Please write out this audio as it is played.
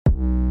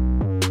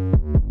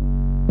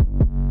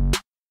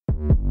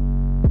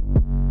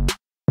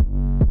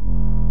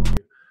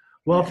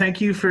Well,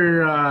 thank you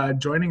for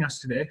joining us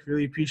today.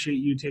 Really appreciate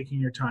you taking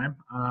your time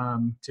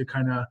to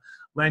kind of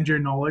lend your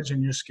knowledge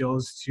and your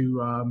skills to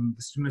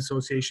the Student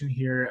Association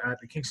here at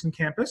the Kingston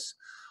campus.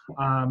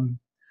 Um,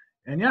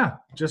 and yeah,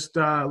 just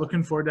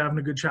looking forward to having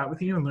a good chat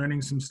with you and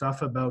learning some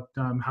stuff about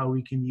how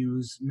we can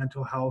use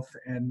mental health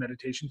and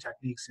meditation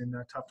techniques in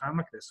a tough time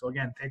like this. So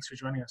again, thanks for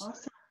joining us.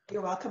 Awesome.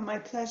 You're welcome. My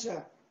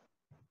pleasure.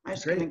 I'm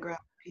just Great. going to grab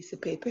a piece of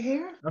paper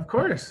here. Of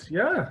course,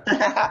 yeah.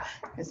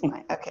 Here's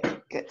mine. Okay,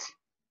 good.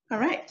 All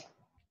right.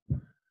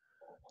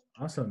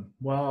 Awesome.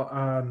 Well,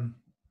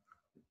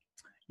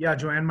 yeah,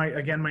 Joanne,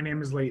 my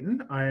name is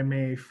Leighton. I'm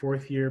a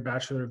fourth year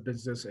Bachelor of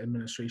Business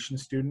Administration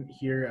student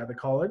here at the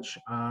college.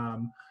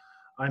 I'm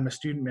a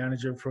student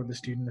manager for the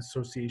Student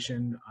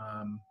Association,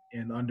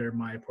 and under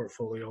my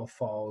portfolio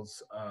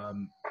falls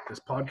this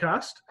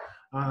podcast.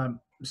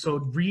 So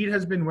Reed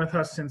has been with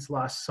us since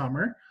last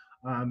summer.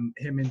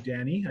 Him and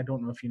Danny, I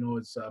don't know if you know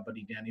his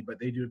buddy Danny, but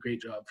they do a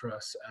great job for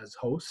us as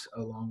hosts,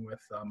 along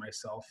with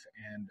myself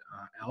and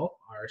Elle,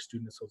 our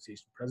Student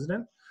Association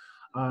president.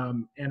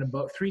 And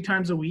about 3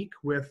 times a week,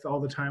 with all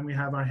the time we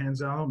have our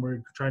hands on,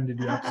 we're trying to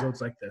do episodes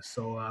like this.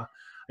 So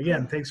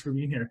again, thanks for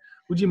being here.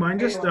 Would you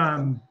mind just,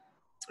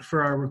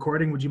 for our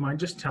recording, would you mind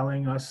just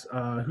telling us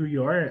who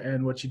you are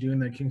and what you do in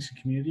the Kingston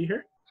community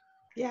here?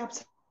 Yeah,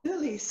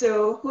 absolutely.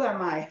 So who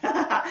am I?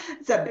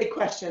 It's a big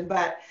question,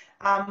 but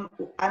I'm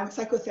a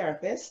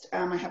psychotherapist.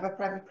 I have a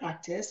private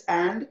practice,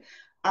 and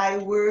I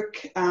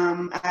work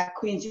at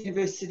Queen's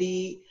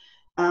University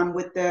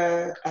with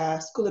the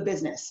School of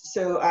Business.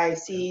 So I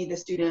see the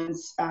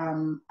students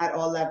at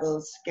all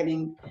levels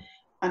getting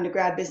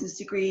undergrad business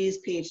degrees,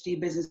 PhD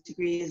business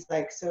degrees.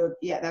 So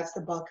yeah, that's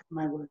the bulk of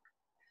my work.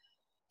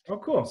 Oh,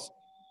 cool.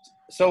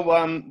 So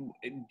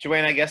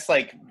Joanne, I guess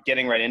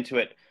getting right into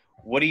it,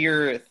 what are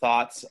your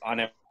thoughts on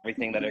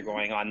everything that are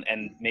going on?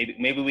 And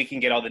maybe we can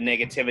get all the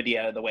negativity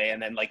out of the way,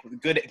 and then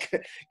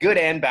good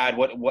and bad.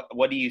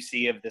 What do you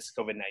see of this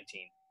COVID-19?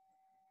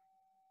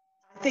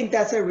 I think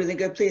that's a really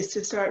good place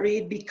to start,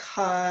 Reed,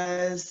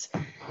 because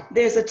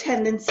there's a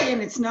tendency,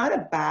 and it's not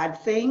a bad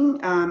thing,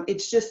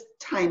 it's just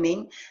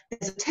timing.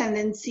 There's a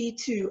tendency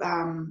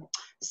to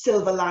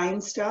silver line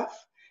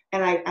stuff,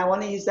 and I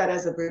want to use that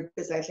as a verb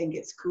because I think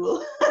it's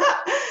cool.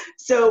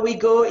 So we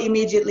go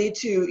immediately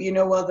to,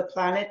 well, the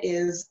planet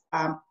is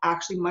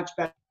actually much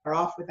better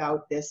off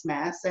without this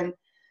mess, and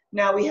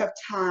now we have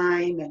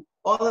time and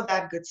all of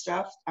that good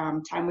stuff,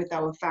 time with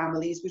our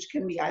families, which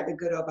can be either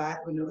good or bad,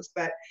 who knows.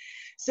 But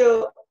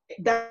so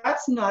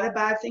that's not a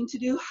bad thing to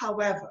do.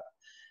 However,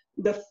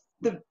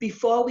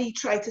 before we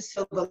try to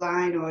silver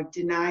line or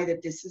deny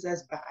that this is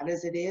as bad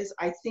as it is,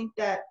 I think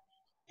that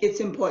it's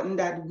important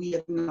that we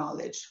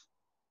acknowledge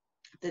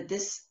that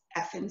this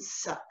effing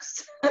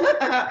sucks.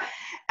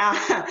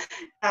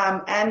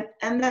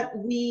 And that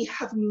we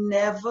have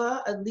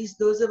never, at least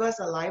those of us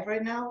alive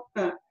right now,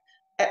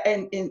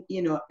 and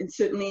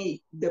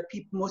certainly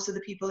most of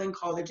the people in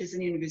colleges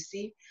and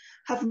university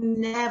have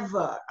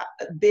never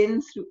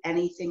been through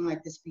anything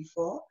like this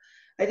before.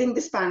 I think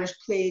the Spanish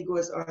plague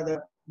or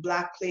the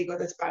Black Plague or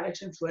the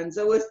Spanish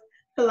influenza was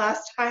the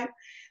last time,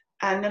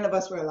 and none of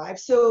us were alive.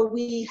 So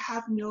we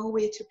have no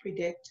way to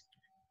predict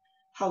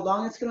how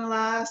long it's going to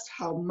last,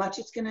 how much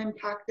it's going to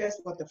impact us,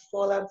 what the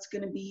fallout's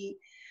going to be.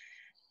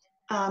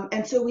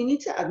 And so we need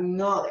to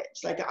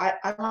acknowledge,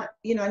 I want,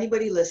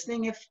 anybody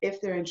listening,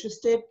 if they're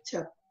interested,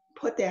 to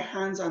put their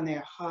hands on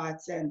their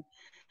hearts and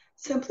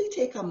simply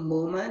take a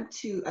moment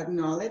to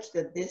acknowledge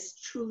that this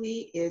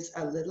truly is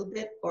a little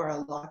bit or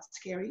a lot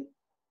scary,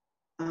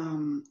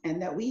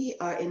 and that we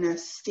are in a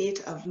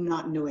state of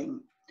not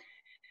knowing.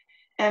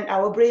 And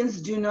our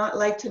brains do not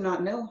like to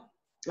not know.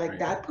 Right.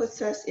 That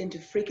puts us into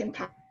freaking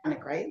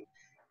panic, right?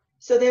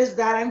 So there's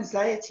that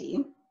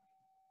anxiety,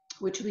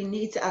 which we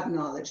need to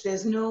acknowledge.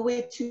 There's no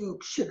way to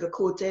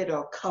sugarcoat it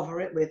or cover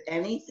it with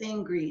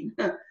anything green.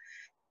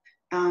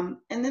 And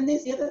then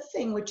there's the other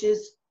thing, which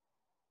is,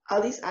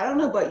 at least I don't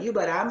know about you,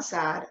 but I'm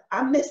sad.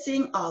 I'm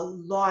missing a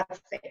lot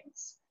of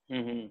things.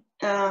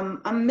 Mm-hmm.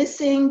 I'm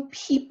missing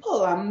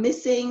people. I'm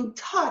missing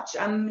touch.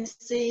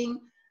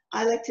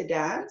 I like to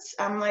dance.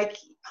 I'm like,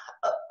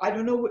 I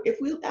don't know if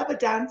we'll ever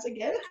dance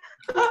again.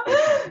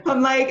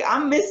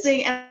 I'm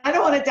missing, and I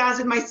don't want to dance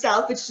with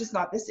myself. It's just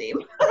not the same.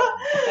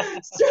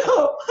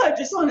 So I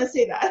just want to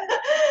say that.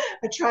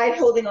 I tried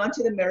holding on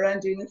to the mirror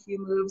and doing a few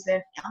moves,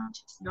 and I'm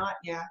just not,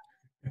 yeah.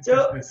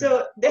 So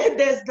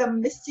there's the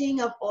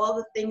missing of all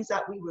the things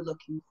that we were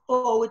looking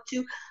forward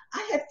to.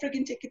 I had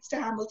friggin' tickets to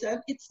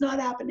Hamilton. It's not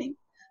happening.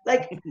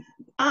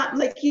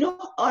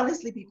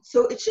 Honestly, people.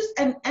 So it's just,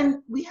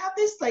 and we have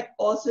this,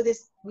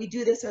 we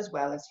do this as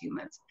well as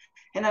humans.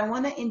 And I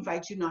want to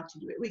invite you not to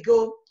do it. We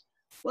go,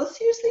 well,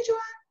 seriously, Joanne,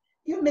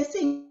 you're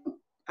missing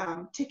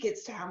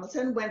tickets to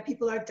Hamilton when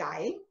people are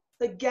dying.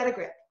 Get a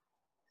grip.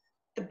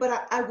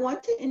 But I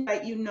want to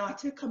invite you not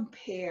to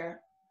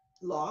compare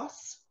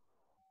loss.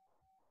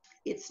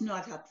 It's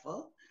not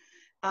helpful.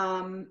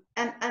 And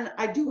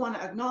I do want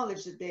to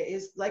acknowledge that there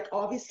is,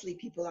 obviously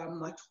people are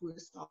much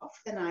worse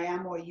off than I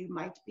am or you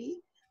might be.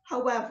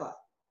 However,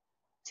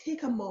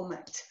 take a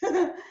moment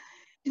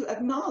to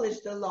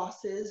acknowledge the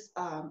losses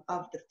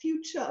of the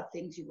future, of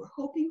things you were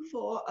hoping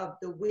for, of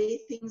the way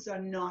things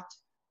are not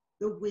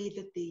the way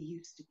that they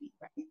used to be,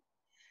 right?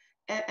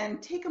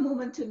 And take a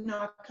moment to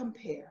not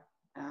compare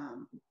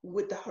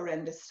with the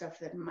horrendous stuff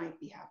that might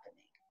be happening.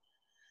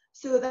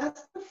 So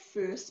that's the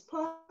first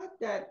part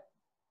that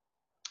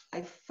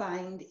I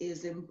find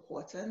is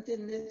important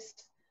in this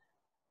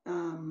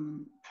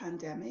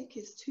pandemic,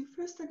 is to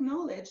first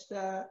acknowledge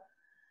the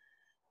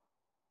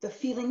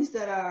feelings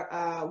that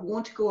are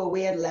won't go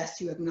away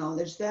unless you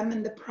acknowledge them.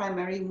 And the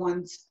primary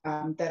ones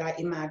that I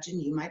imagine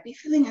you might be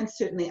feeling, and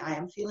certainly I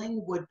am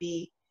feeling, would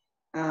be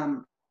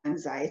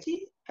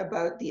anxiety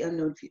about the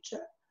unknown future.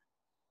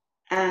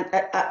 And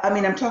I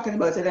mean, I'm talking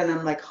about it and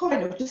I'm like, oh, I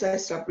noticed I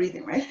stopped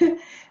breathing, right?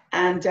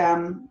 and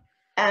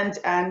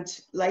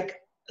like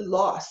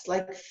lost,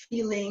 like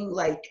feeling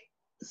like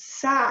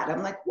sad.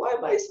 I'm like, why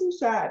am I so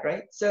sad,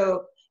 right?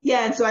 So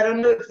yeah, and so I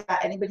don't know if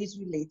anybody's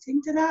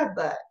relating to that,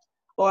 but,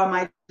 or am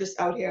I just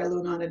out here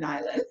alone on an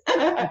island?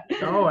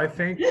 No, I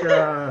think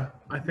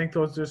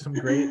those are some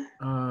great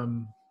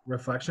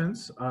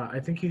reflections.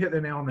 I think you hit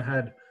the nail on the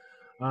head.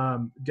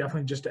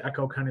 Definitely just to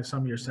echo kind of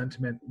some of your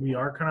sentiment, we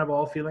are kind of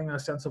all feeling a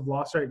sense of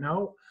loss right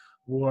now,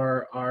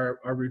 where our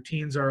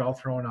routines are all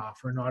thrown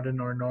off. We're not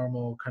in our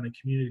normal kind of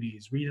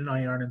communities. Reed and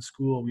I aren't in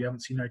school. We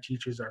haven't seen our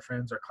teachers, our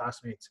friends, our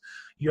classmates.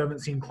 You haven't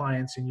seen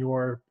clients and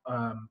your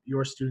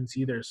students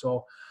either.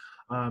 So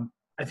I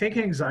think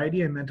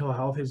anxiety and mental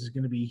health is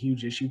going to be a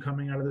huge issue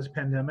coming out of this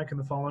pandemic in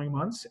the following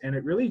months. And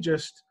it really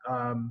just,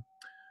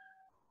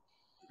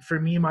 for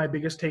me, my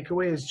biggest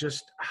takeaway is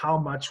just how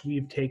much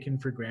we've taken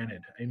for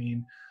granted. I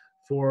mean,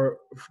 for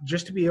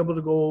just to be able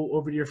to go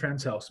over to your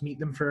friend's house, meet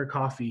them for a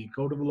coffee,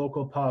 go to the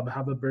local pub,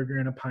 have a burger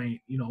and a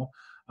pint, you know,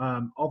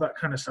 all that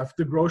kind of stuff.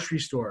 The grocery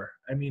store.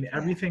 I mean,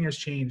 everything has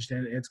changed,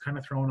 and it's kind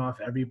of thrown off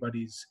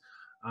everybody's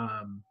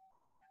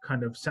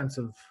kind of sense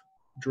of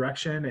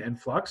direction and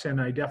flux.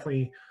 And I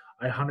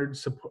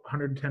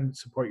 110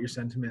 support your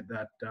sentiment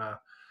that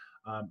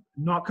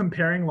not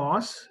comparing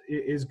loss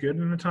is good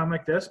in a time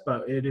like this,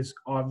 but it is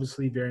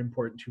obviously very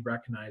important to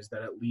recognize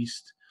that at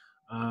least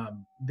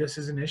this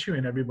is an issue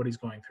and everybody's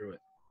going through it.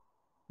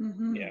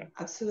 Mm-hmm. Yeah,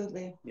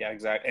 absolutely. Yeah,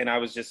 exactly. And I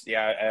was just,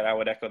 and I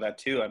would echo that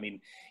too. I mean,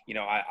 you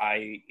know,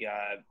 I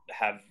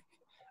have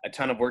a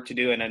ton of work to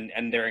do,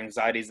 and there are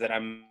anxieties that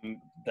I'm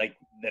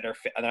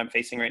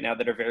facing right now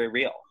that are very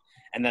real.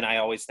 And then I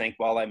always think,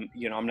 well, I'm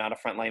not a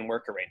frontline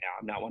worker right now.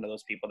 I'm not one of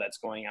those people that's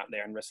going out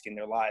there and risking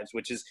their lives,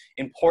 which is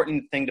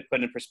important thing to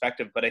put in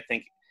perspective. But I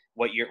think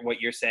what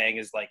you're saying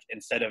is, like,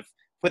 instead of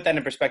put that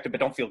in perspective, but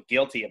don't feel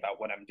guilty about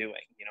what I'm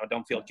doing. You know,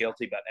 don't feel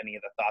guilty about any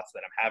of the thoughts that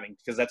I'm having,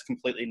 because that's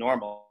completely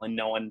normal. And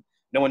no one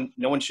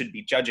should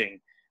be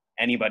judging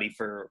anybody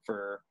for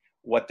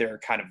what they're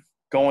kind of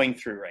going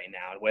through right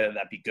now, whether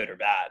that be good or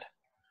bad.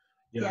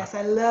 Yeah. Yes,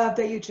 I love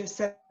that you just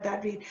said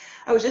that, Reed.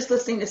 I was just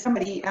listening to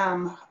somebody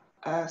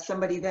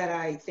that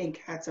I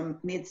think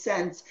made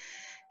sense.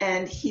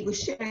 And he was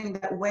sharing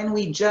that when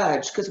we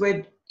judge, because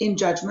we're in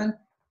judgment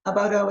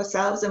about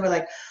ourselves and we're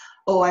like,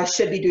 oh, I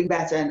should be doing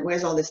better, and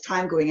where's all this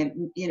time going?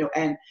 And, you know,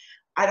 and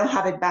I don't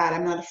have it bad.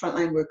 I'm not a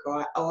frontline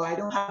worker, or I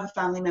don't have a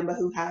family member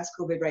who has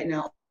COVID right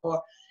now,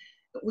 or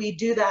we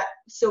do that.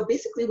 So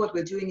basically what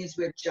we're doing is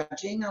we're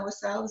judging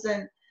ourselves.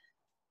 And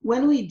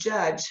when we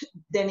judge,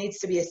 there needs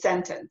to be a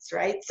sentence,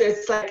 right? So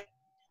it's like,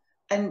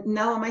 and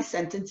now am I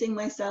sentencing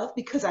myself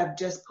because I've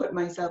just put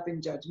myself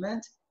in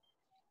judgment?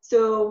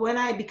 So when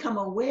I become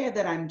aware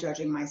that I'm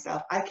judging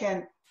myself, I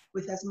can,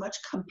 with as much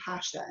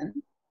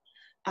compassion,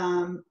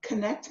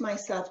 connect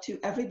myself to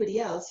everybody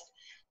else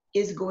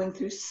is going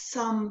through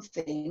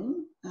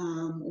something,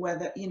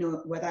 whether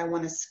I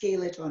want to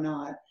scale it or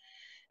not.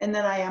 And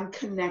then I am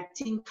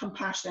connecting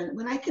compassion.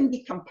 When I can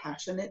be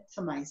compassionate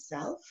to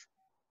myself,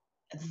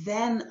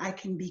 then I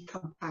can be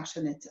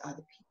compassionate to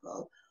other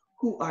people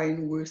who are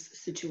in worse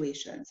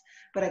situations.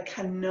 But I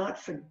cannot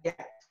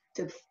forget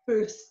to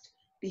first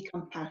be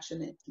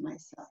compassionate to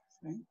myself,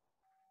 right?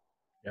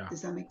 Yeah.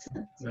 Does that make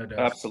sense? That does.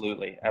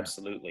 Absolutely.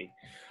 Absolutely.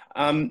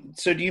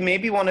 So do you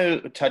maybe want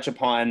to touch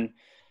upon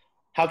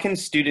how can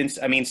students,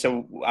 I mean,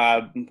 so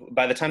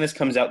by the time this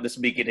comes out, this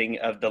beginning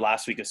of the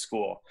last week of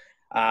school,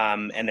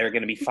 and there are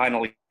going to be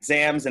final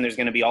exams, and there's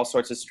going to be all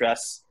sorts of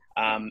stress.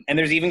 And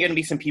there's even going to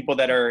be some people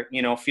that are,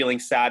 you know, feeling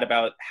sad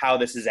about how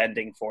this is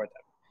ending for them.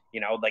 You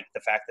know, like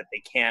the fact that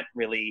they can't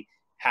really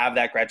have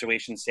that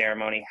graduation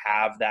ceremony,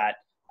 have that,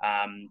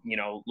 you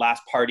know,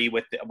 last party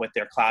with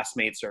their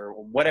classmates or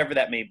whatever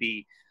that may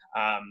be.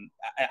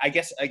 I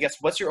guess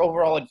what's your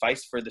overall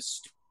advice for the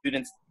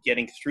students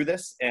getting through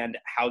this and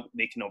how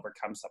they can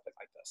overcome something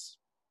like this?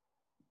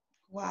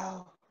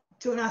 Wow.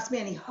 Don't ask me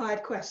any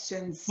hard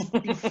questions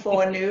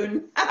before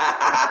noon.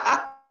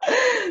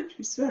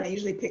 Just when I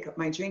usually pick up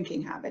my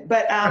drinking habit.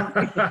 But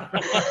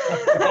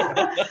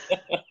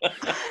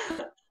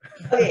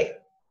okay,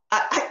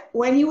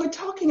 when you were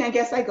talking, I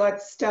guess I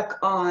got stuck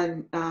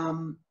on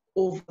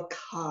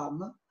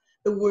overcome,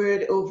 the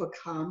word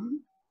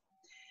overcome,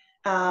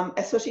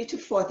 especially to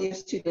fourth year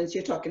students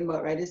you're talking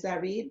about, right? Is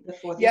that Reed? The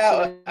fourth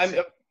year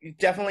students?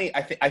 Definitely,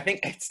 I think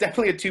it's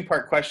definitely a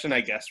two-part question,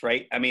 I guess,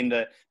 right? I mean,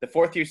 the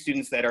fourth year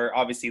students that are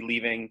obviously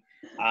leaving,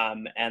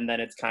 and then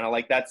it's kind of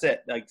like that's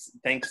it. Like,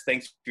 thanks for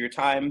your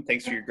time,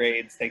 thanks for your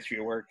grades, thanks for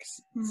your work.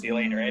 See you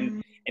later.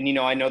 And you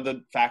know, I know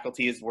the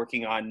faculty is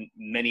working on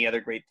many other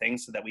great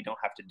things so that we don't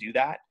have to do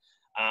that.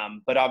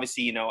 But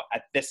obviously, you know,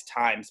 at this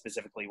time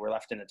specifically, we're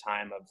left in a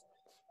time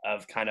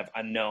of kind of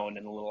unknown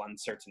and a little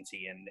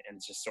uncertainty, and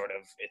it's just sort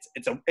of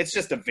it's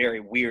just a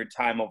very weird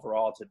time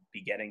overall to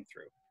be getting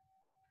through.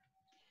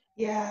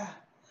 Yeah.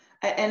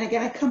 And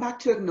again, I come back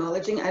to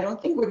acknowledging, I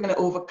don't think we're going to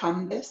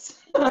overcome this.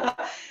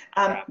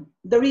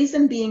 The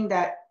reason being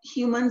that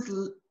humans,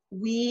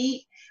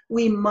 we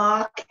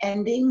mark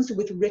endings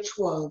with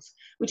rituals,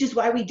 which is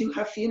why we do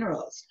have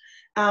funerals.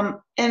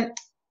 And,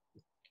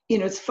 you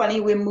know, it's funny,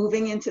 we're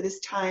moving into this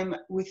time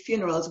with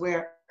funerals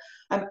where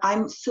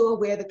I'm so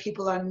aware that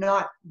people are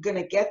not going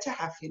to get to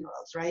have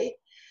funerals, right?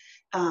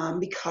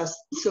 Because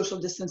social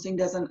distancing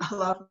doesn't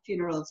allow for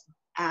funerals.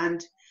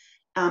 And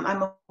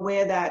I'm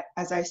aware that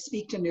as I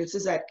speak to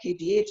nurses at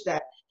KGH,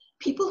 that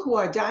people who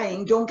are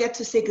dying don't get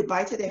to say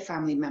goodbye to their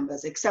family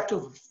members except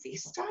over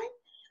FaceTime.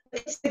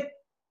 It's like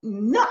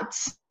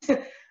nuts.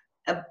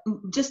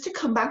 Just to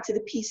come back to the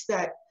piece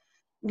that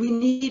we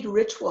need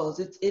rituals.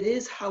 It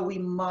is how we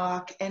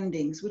mark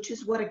endings, which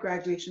is what a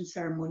graduation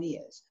ceremony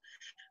is,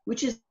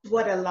 which is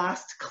what a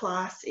last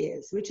class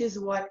is, which is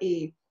what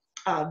a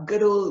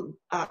good old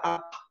a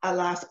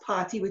last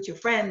party with your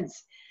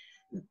friends.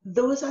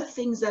 Those are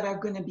things that are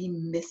going to be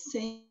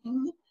missing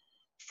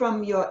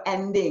from your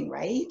ending,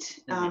 right?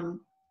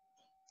 And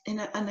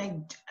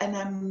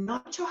I'm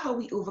not sure how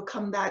we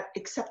overcome that,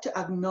 except to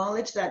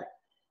acknowledge that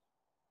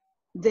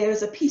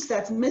there's a piece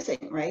that's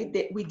missing, right?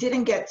 That we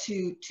didn't get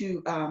to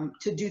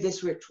do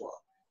this ritual,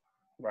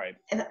 right?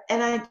 And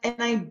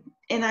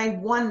I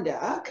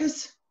wonder,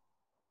 because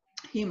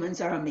humans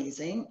are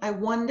amazing. I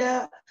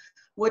wonder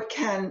what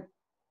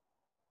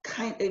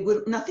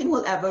nothing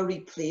will ever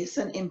replace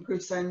an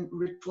in-person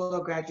ritual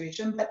or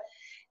graduation, but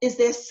is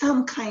there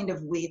some kind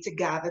of way to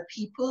gather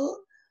people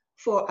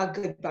for a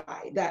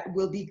goodbye that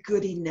will be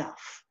good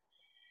enough?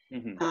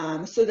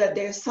 So that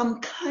there's some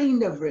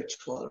kind of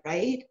ritual,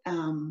 right?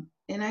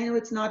 And I know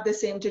it's not the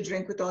same to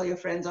drink with all your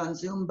friends on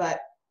Zoom,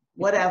 but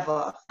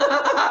whatever.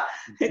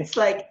 It's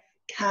like,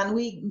 can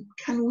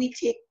we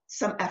take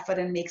some effort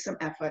and make some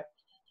effort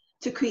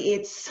to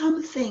create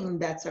something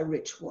that's a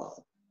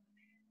ritual?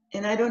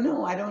 And I don't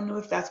know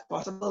if that's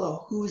possible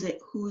or who's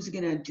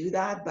gonna do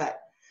that, but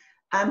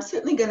I'm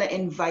certainly gonna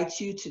invite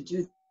you to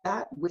do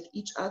that with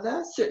each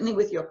other, certainly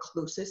with your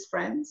closest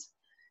friends.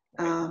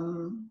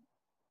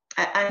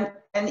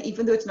 And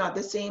even though it's not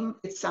the same,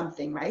 it's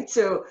something, right?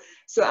 So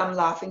I'm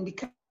laughing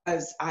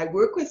because I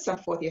work with some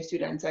fourth year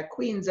students at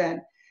Queens,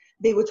 and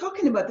they were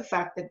talking about the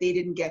fact that they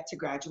didn't get to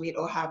graduate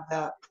or have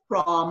the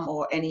prom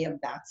or any of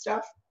that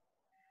stuff.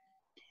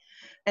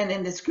 And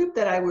in this group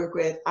that I work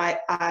with,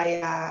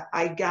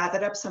 I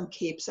gathered up some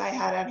capes I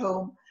had at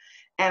home,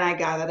 and I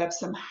gathered up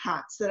some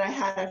hats that I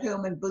had at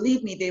home. And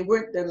believe me, they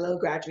weren't the little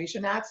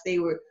graduation hats, they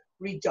were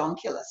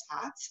redonkulous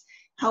hats.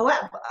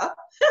 However,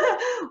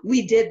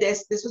 we did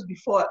this was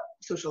before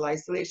social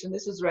isolation.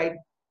 This was right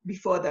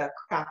before the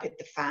crap hit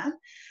the fan.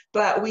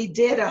 But we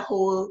did a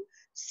whole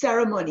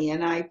ceremony,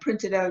 and I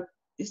printed out,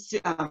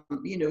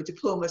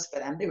 diplomas for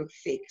them. They were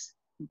fake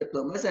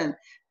diplomas, and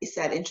they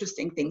said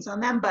interesting things on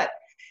them. But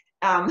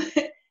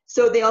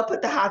so they all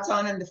put the hats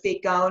on and the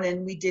fake gown,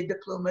 and we did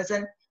diplomas,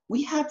 and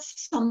we had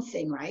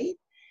something, right?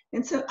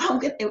 And so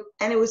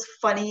and it was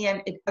funny,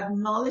 and it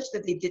acknowledged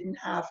that they didn't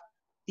have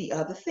the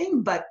other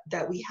thing, but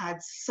that we had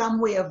some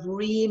way of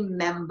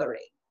remembering,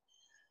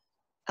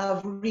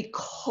 of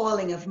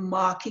recalling, of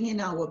marking in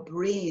our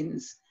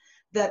brains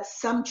that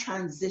some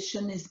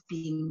transition is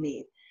being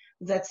made,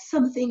 that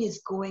something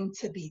is going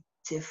to be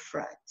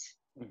different.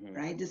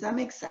 Right? Does that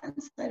make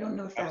sense? I don't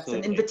know if that's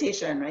Absolutely. An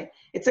invitation, right?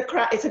 It's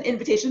an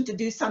invitation to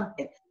do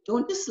something.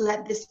 Don't just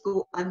let this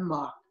go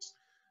unmarked.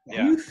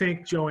 Do you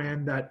think,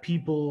 Joanne, that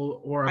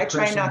people or I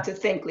try not to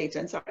think,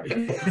 Leighton. Sorry.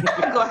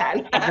 Go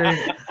ahead.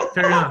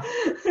 Fair enough.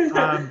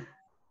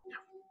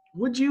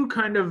 Would you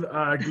kind of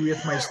agree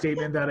with my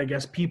statement that I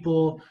guess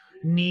people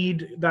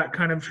need that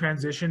kind of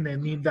transition? They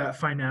need that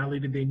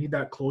finality. They need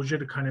that closure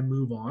to kind of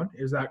move on.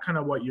 Is that kind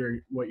of what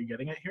you're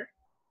getting at here?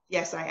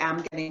 Yes, I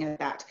am getting at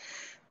that.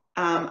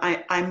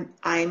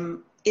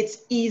 It's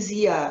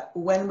easier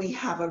when we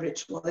have a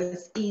ritual.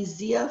 It's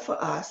easier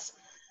for us.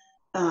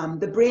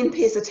 The brain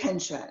pays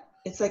attention.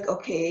 It's like,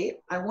 okay,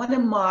 I want to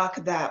mark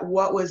that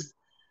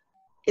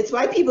it's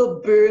why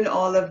people burn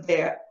all of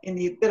in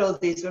the good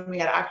old days when we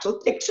had actual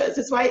pictures.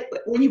 It's why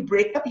when you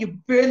break up, you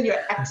burn your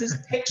ex's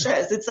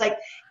pictures. It's like,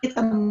 it's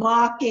a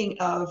marking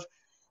of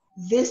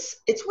this.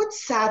 It's what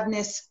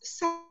sadness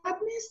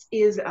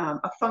is,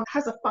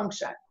 has a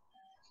function.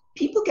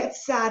 People get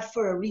sad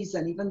for a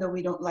reason, even though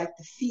we don't like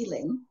the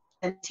feeling,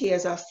 and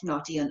tears are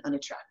snotty and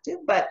unattractive.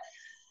 But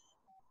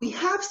we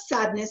have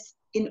sadness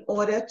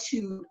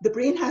the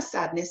brain has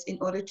sadness in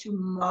order to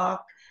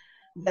mark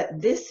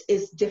that this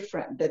is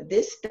different, that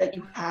this that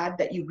you had,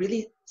 that you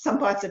really, some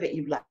parts of it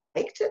you like,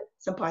 liked,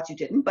 some parts you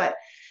didn't, but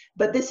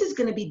this is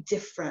going to be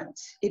different.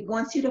 It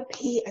wants you to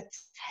pay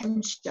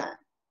attention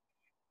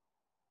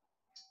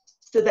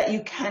so that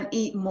you can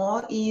eat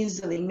more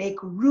easily,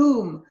 make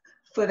room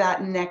for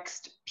that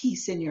next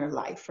piece in your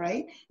life,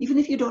 right? Even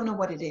if you don't know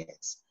what it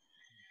is.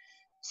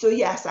 So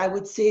yes, I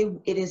would say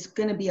it is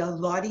going to be a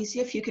lot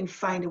easier if you can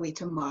find a way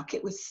to mark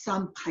it with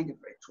some kind of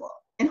ritual,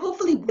 and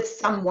hopefully with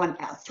someone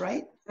else,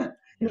 right?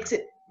 Makes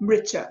it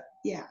richer.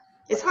 Yeah.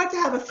 It's hard to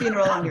have a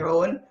funeral on your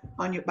own,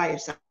 by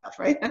yourself,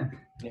 right?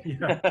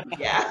 Yeah.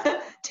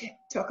 Yeah.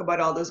 Talk about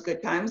all those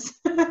good times.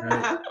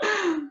 Right.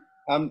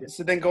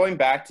 So then going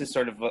back to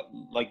sort of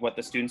like what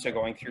the students are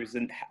going through,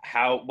 and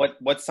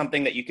what's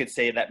something that you could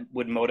say that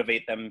would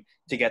motivate them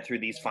to get through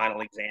these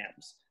final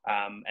exams,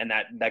 and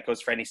that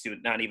goes for any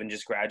student, not even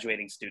just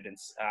graduating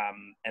students,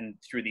 and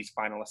through these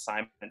final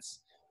assignments.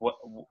 What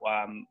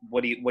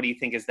do you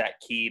think is that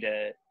key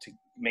to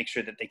make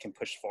sure that they can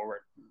push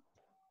forward?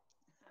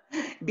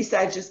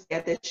 Besides just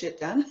get this shit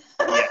done.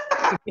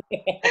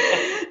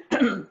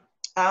 Yeah.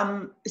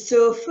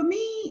 So for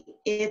me,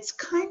 it's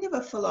kind of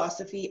a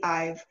philosophy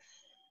I've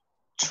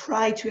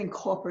tried to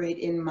incorporate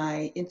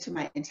into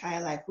my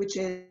entire life, which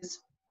is,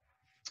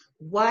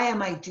 why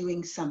am I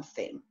doing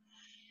something?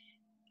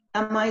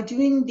 Am I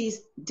doing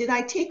these? Did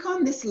I take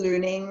on this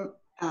learning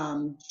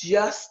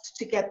just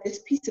to get this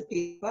piece of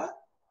paper?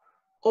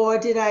 Or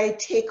did I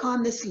take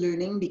on this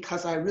learning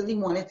because I really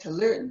wanted to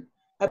learn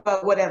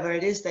about whatever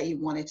it is that you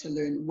wanted to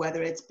learn,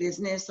 whether it's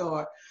business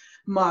or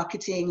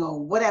marketing or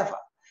whatever?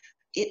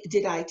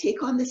 Did I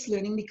take on this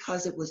learning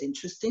because it was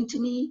interesting to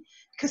me,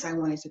 because I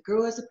wanted to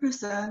grow as a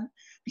person,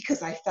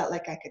 because I felt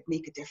like I could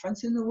make a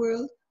difference in the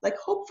world? Like,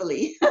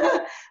 hopefully,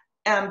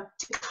 to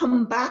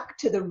come back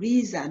to the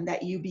reason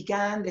that you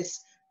began this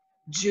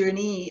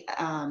journey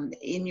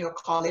in your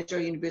college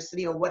or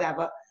university or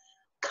whatever,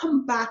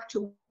 come back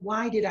to,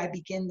 why did I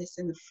begin this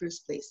in the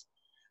first place?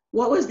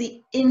 What was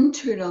the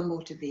internal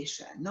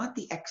motivation, not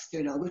the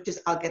external, which is,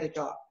 I'll get a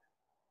job,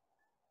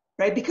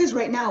 right? Because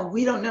right now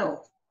we don't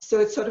know. So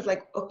it's sort of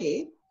like,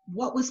 okay,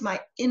 what was my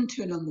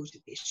internal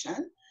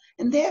motivation?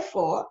 And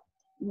therefore,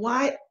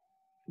 why,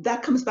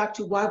 that comes back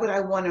to, why would I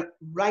want to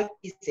write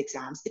these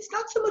exams? It's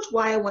not so much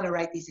why I want to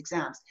write these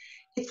exams.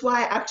 It's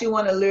why I actually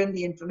want to learn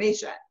the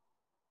information.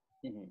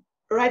 Mm-hmm.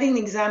 Writing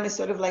the exam is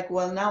sort of like,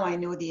 well, now I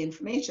know the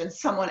information.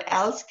 Someone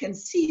else can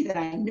see that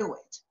I know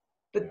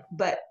it.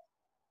 But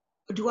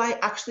do I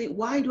actually,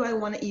 why do I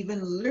want to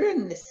even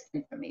learn this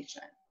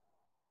information?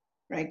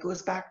 Right? It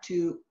goes back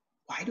to,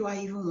 why do I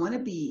even want to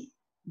be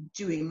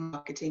doing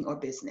marketing or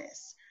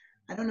business?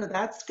 I don't know.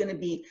 That's going to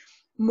be,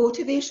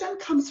 motivation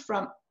comes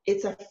from,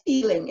 it's a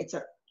feeling,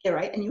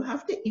 right? And you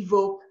have to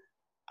evoke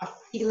a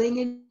feeling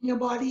in your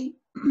body,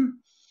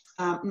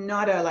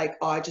 not a like,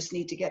 oh, I just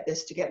need to get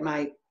this to get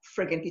my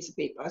friggin' piece of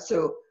paper.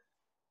 So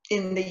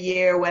in the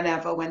year,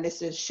 whenever, when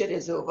this shit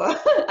is over,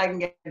 I can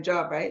get a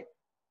job, right?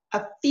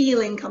 A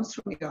feeling comes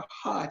from your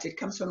heart. It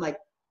comes from like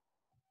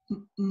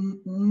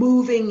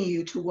moving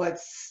you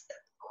towards,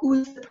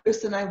 who's the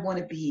person I want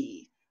to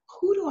be?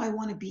 Who do I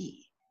want to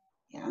be?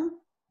 Yeah.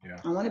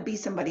 I want to be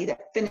somebody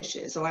that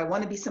finishes, or I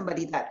want to be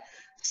somebody that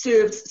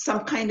serves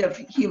some kind of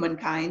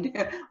humankind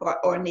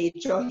or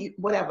nature, or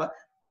whatever,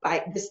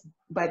 by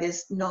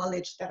this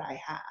knowledge that I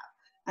have.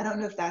 I don't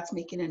know if that's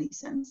making any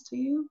sense to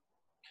you.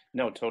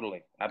 No,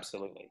 totally.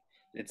 Absolutely.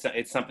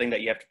 It's something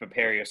that you have to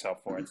prepare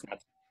yourself for. It's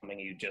not something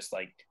you just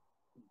like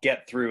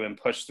get through and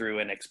push through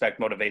and expect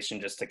motivation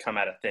just to come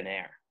out of thin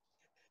air.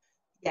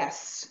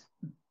 Yes.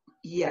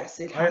 Yes,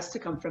 it has to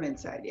come from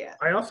inside. Yeah.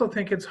 I also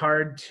think it's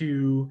hard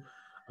to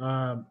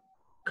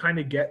kind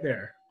of get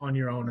there on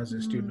your own as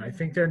a student. I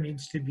think there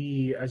needs to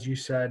be, as you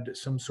said,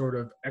 some sort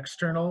of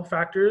external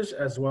factors,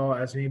 as well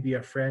as maybe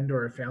a friend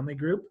or a family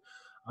group.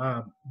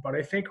 But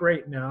I think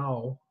right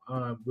now,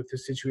 with the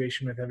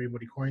situation with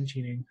everybody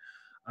quarantining,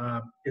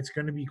 it's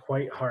going to be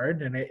quite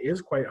hard, and it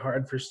is quite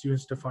hard for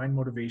students to find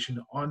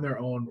motivation on their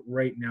own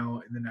right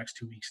now in the next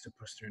 2 weeks to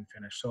push through and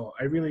finish. So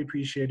I really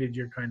appreciated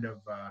your kind of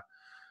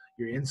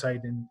your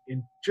insight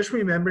in just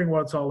remembering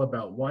what it's all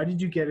about. Why did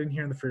you get in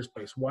here in the first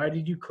place? Why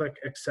did you click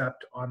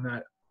accept on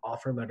that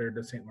offer letter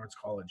to St. Lawrence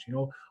College? You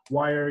know,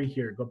 why are you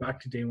here? Go back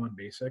to day one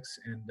basics.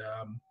 And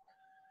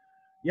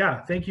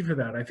yeah, thank you for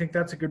that. I think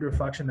that's a good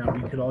reflection that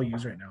we could all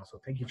use right now.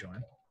 So thank you,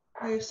 Joanne.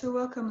 You're so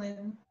welcome,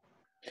 Lynn.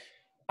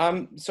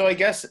 So I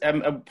guess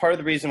part of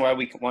the reason why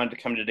we wanted to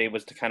come today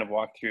was to kind of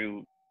walk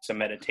through some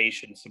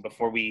meditation. So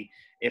before we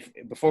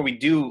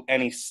do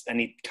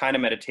any kind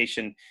of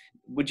meditation,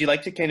 would you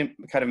like to kind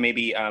of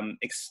maybe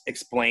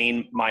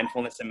explain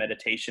mindfulness and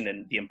meditation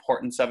and the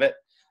importance of it,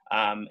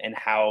 and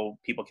how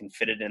people can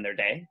fit it in their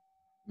day?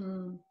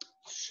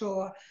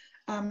 Sure.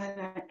 And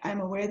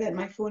I'm aware that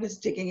my phone is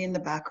digging in the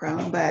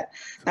background, but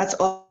that's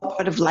all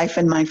part of life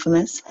and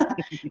mindfulness.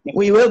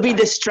 We will be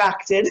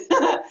distracted.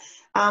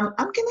 I'm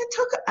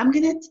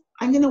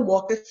gonna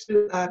walk us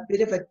through a bit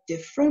of a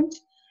different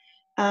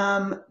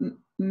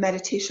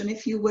meditation,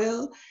 if you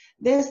will.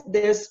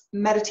 There's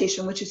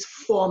meditation which is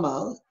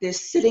formal.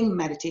 There's sitting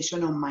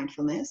meditation or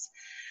mindfulness,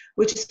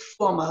 which is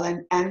formal,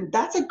 and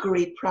that's a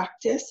great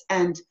practice.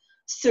 And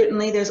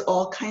certainly there's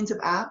all kinds of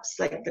apps,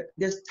 like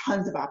there's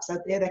tons of apps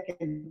out there that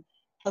can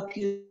help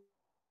you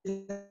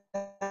do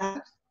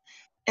that.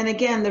 And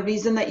again, the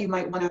reason that you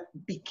might want to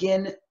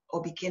begin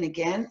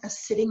again a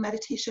sitting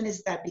meditation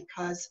is that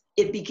because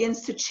it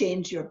begins to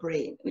change your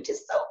brain, which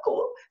is so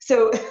cool.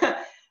 So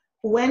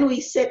when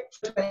we sit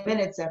for 20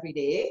 minutes every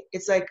day,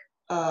 it's like,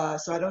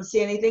 so I don't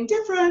see anything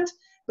different,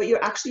 but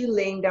you're actually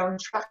laying down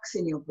tracks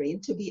in your brain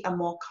to be a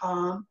more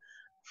calm,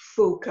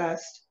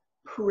 focused,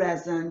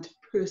 present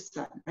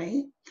person,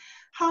 right?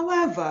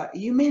 However,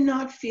 you may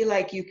not feel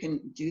like you can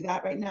do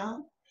that right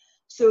now.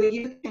 So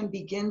you can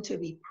begin to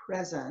be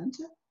present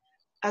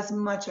as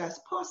much as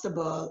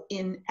possible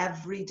in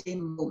everyday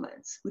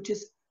moments, which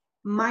is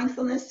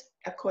mindfulness,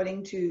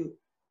 according to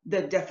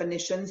the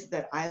definitions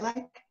that I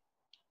like,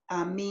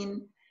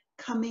 mean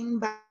coming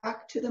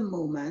back to the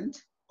moment,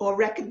 or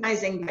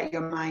recognizing that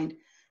your mind,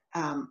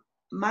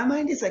 my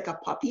mind is like a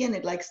puppy and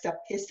it likes to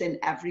piss in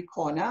every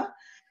corner.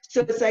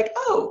 So it's like,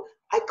 oh,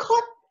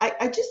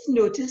 I just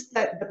noticed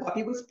that the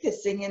puppy was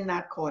pissing in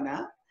that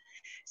corner.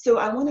 So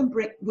I want to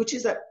bring, which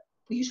is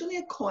usually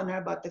a corner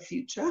about the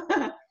future.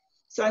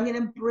 So I'm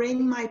going to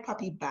bring my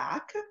puppy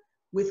back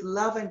with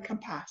love and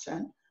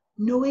compassion,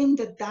 knowing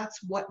that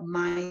that's what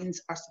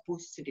minds are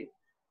supposed to do.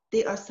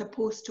 They are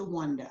supposed to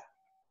wander,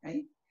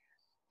 right?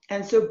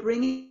 And so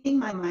bringing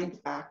my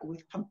mind back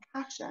with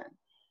compassion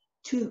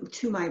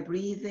to my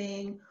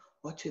breathing,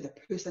 or to the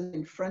person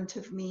in front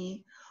of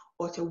me,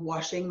 or to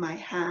washing my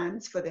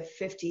hands for the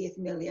 50th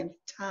millionth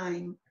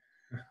time,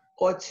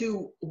 or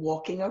to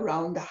walking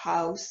around the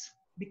house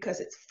because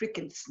it's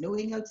freaking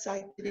snowing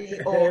outside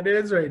today. Or It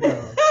is right now.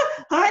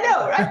 I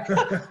know,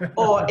 right?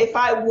 Or if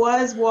I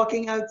was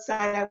walking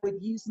outside, I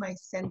would use my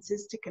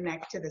senses to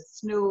connect to the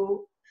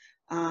snow.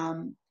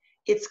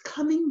 It's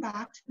coming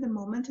back to the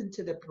moment and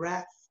to the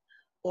breath,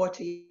 or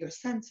to your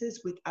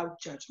senses without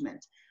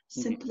judgment.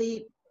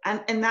 Simply,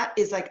 and that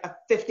is like a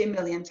 50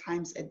 million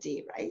times a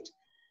day, right?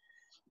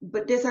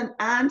 But there's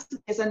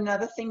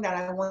another thing that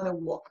I want to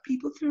walk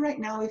people through right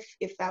now,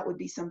 if that would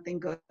be something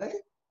good.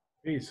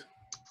 Please.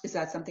 Is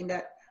that something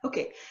that,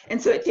 okay.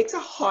 And so it takes a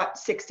hot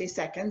 60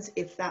 seconds,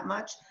 if that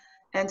much.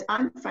 And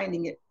I'm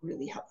finding it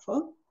really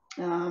helpful.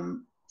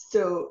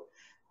 So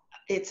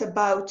it's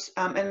about,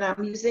 and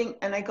I'm using,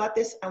 and I got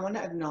this, I want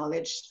to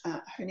acknowledge,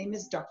 her name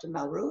is Dr.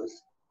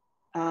 Melrose.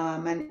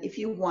 And if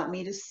you want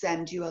me to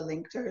send you a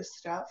link to her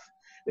stuff,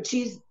 but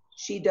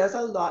she does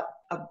a lot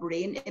of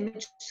brain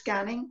image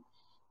scanning.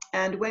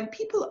 And when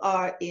people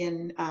are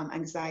in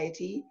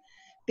anxiety,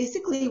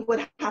 basically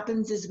what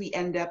happens is we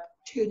end up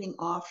turning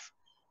off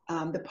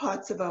the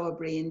parts of our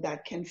brain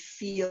that can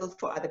feel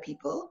for other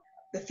people,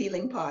 the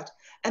feeling part,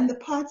 and the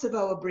parts of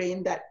our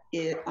brain that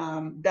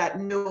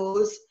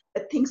knows,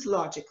 that thinks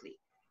logically.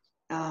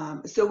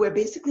 So we're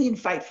basically in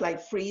fight,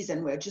 flight, freeze,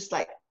 and we're just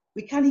like,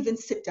 we can't even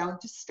sit down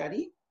to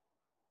study.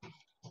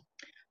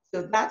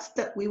 So that's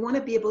that. We want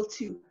to be able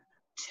to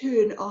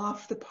turn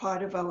off the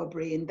part of our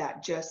brain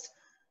that just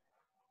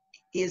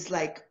is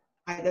like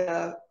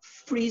either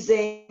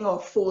freezing or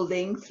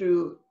folding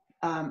through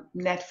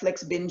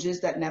Netflix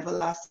binges that never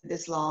lasted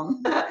this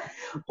long,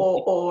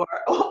 or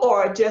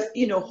just,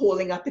 you know,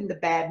 holding up in the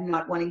bed,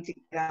 not wanting to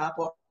get up,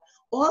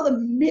 or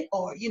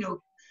you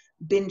know,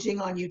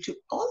 binging on YouTube,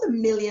 all the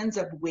millions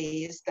of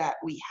ways that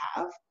we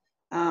have.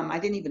 I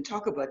didn't even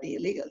talk about the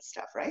illegal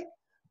stuff, right?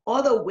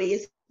 All the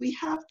ways we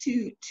have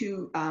to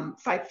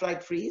fight,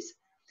 flight, freeze.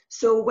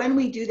 So when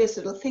we do this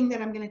little thing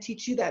that I'm going to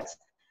teach you,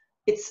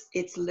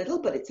 it's little,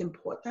 but it's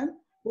important.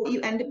 What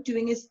you end up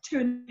doing is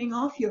turning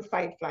off your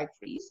fight, flight,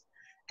 freeze,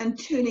 and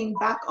turning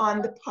back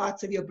on the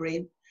parts of your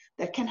brain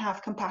that can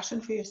have compassion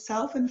for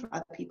yourself and for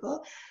other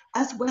people,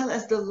 as well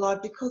as the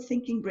logical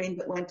thinking brain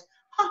that went,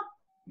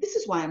 this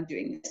is why I'm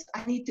doing this.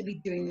 I need to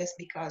be doing this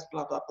because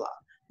blah, blah, blah.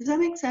 Does that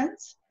make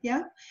sense?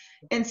 Yeah.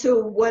 And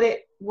so what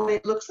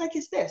it looks like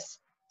is this.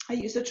 I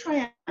use a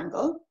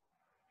triangle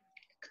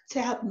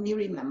to help me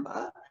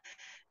remember.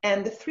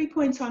 And the 3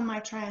 points on my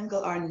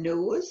triangle are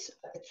nose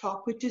at the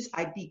top, which is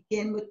I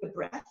begin with the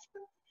breath.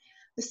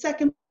 The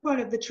second part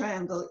of the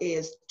triangle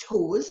is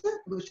toes,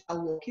 which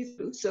I'll walk you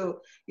through.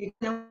 So you're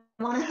going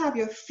to want to have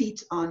your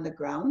feet on the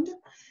ground.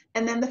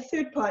 And then the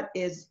third part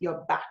is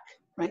your back,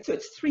 right? So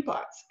it's 3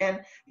 parts. And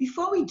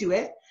before we do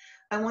it,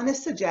 I want to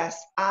suggest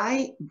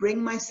I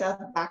bring myself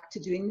back to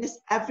doing this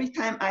every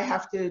time I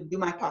have to do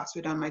my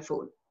password on my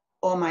phone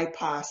or my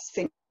pass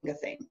finger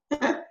thing.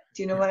 Do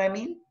you know what I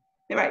mean?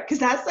 Right, because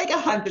that's like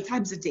 100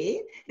 times a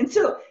day. And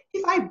so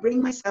if I bring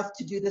myself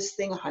to do this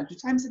thing 100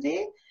 times a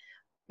day,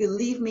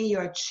 believe me,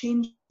 you're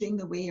changing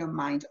the way your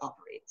mind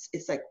operates.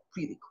 It's like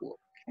really cool,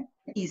 okay?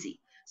 Easy.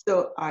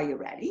 So are you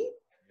ready?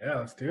 Yeah,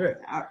 let's do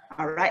it.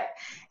 All right.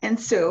 And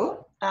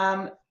so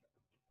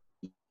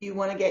you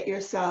want to get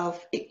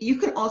yourself, you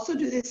can also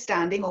do this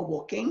standing or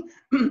walking.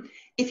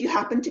 If you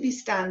happen to be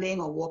standing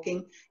or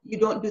walking, you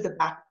don't do the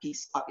back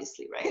piece,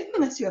 obviously, right?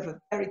 Unless you have a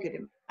very good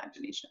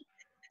imagination.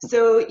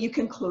 So you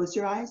can close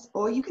your eyes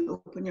or you can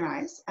open your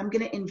eyes. I'm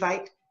going to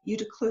invite you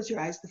to close your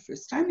eyes the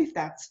first time if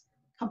that's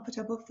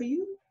comfortable for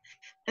you.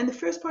 And the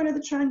first part of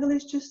the triangle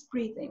is just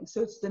breathing.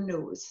 So it's the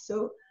nose.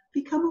 So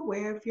become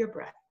aware of your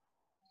breath.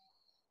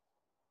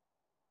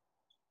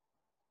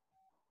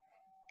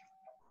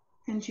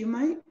 And you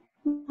might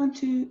want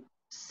to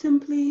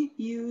simply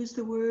use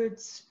the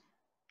words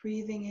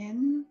breathing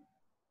in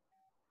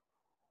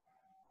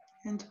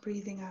and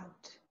breathing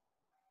out.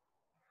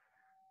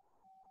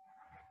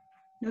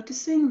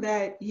 Noticing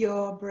that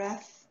your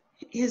breath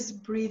is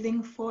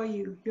breathing for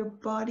you. Your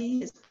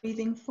body is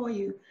breathing for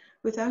you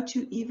without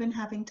you even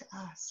having to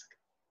ask.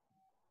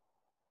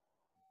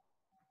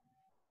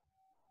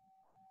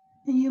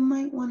 And you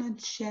might want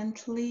to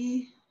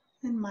gently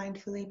and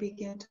mindfully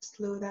begin to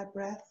slow that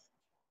breath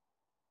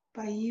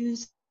by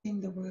using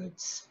the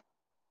words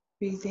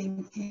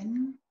breathing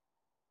in,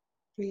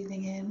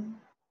 breathing in,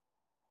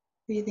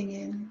 breathing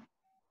in,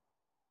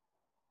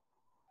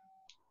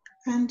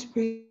 and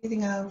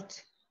breathing out,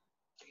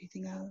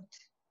 breathing out,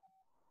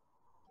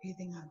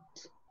 breathing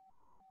out.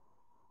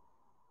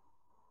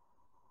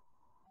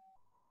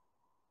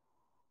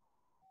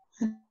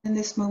 And in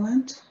this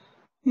moment,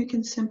 you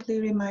can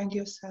simply remind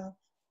yourself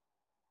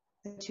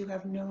that you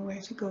have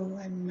nowhere to go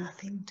and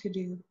nothing to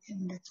do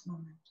in this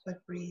moment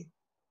but breathe.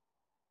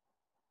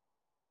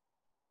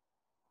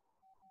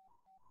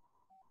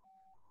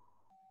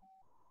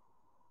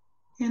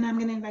 And I'm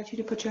going to invite you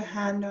to put your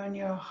hand on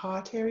your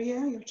heart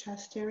area, your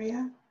chest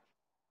area,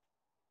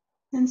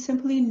 and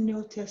simply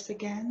notice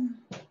again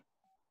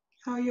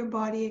how your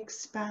body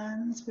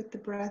expands with the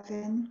breath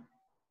in,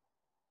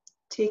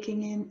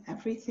 taking in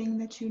everything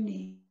that you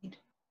need,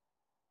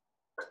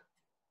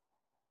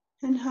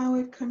 and how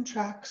it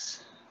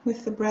contracts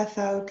with the breath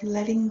out,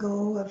 letting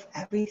go of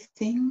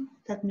everything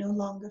that no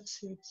longer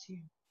serves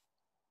you.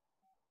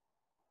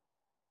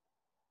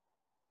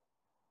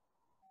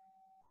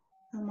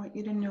 I want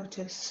you to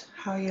notice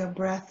how your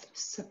breath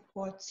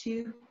supports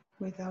you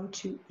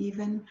without you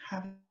even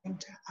having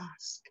to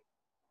ask.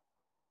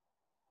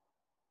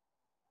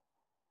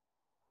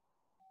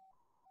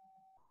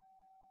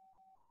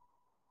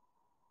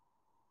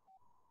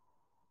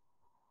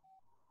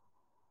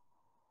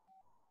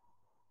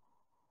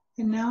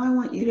 And now I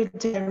want you to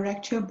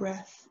direct your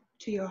breath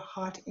to your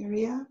heart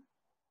area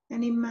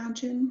and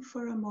imagine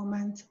for a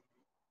moment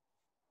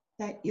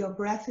that your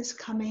breath is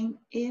coming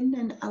in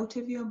and out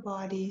of your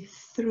body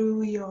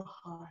through your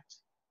heart.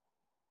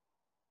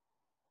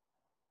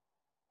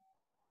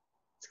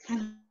 It's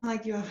kind of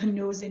like you have a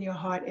nose in your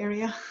heart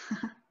area.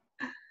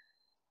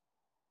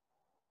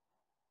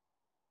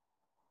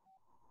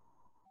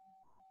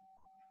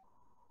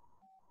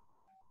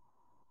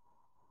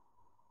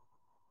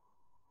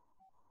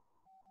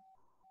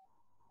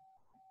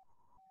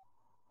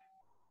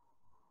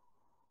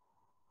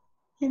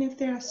 And if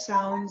there are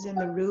sounds in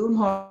the room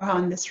or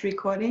on this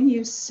recording,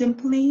 you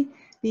simply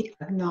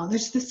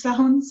acknowledge the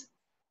sounds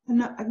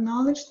and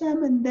acknowledge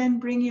them, and then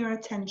bring your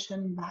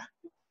attention back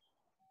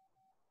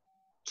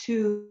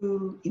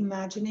to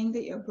imagining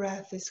that your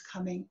breath is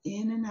coming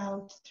in and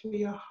out through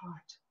your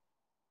heart.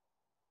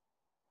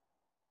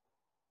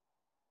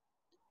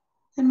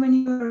 And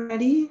when you're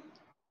ready,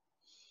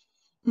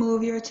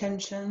 move your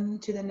attention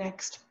to the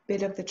next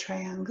bit of the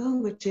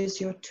triangle, which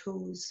is your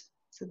toes.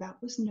 So that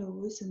was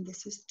nose, and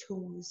this is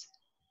toes.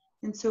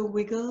 And so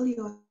wiggle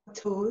your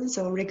toes,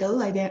 or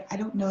wriggle, I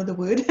don't know the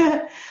word,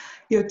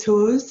 your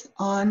toes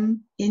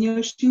in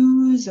your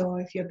shoes,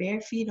 or if you're bare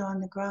feet on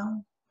the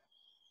ground.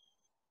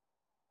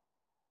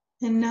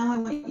 And now I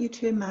want you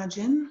to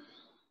imagine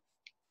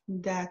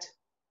that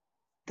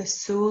the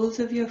soles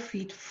of your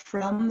feet,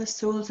 from the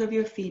soles of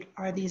your feet,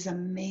 are these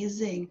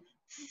amazing,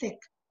 thick,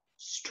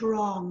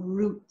 strong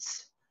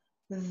roots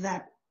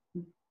that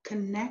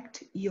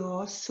connect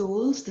your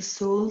soles, the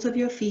soles of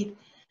your feet,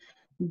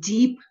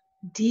 deep,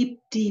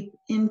 deep, deep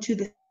into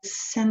the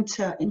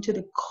center, into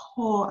the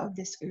core of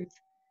this earth.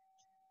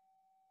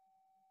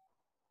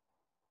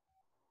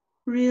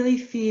 Really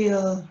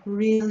feel,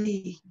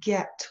 really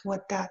get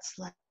what that's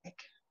like.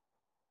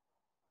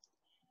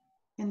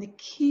 And the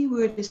key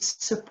word is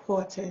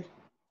supported.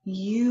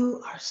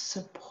 You are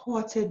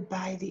supported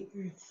by the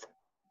earth.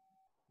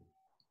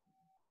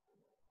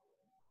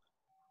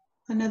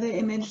 Another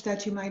image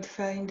that you might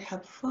find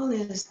helpful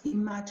is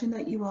imagine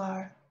that you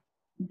are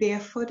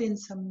barefoot in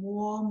some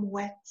warm,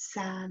 wet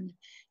sand.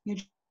 You're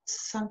just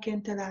sunk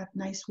into that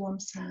nice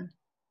warm sand.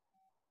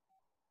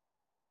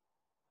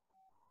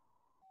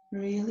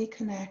 Really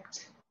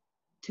connect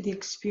to the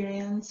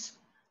experience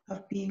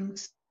of being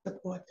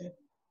supported.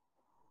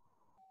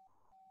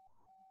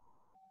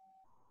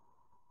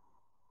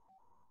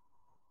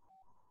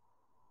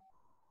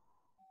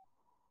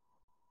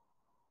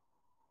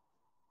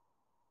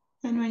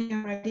 And when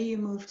you're ready, you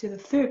move to the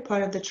third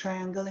part of the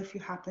triangle if you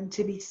happen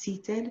to be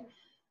seated,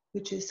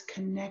 which is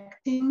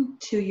connecting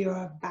to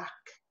your back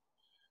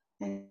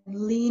and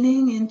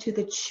leaning into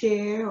the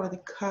chair or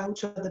the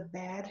couch or the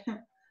bed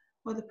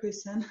or the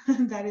person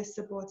that is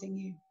supporting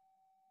you.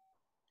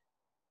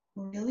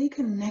 Really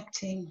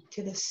connecting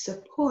to the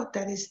support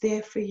that is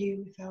there for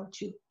you without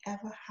you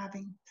ever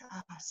having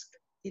to ask.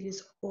 It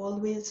is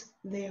always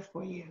there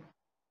for you.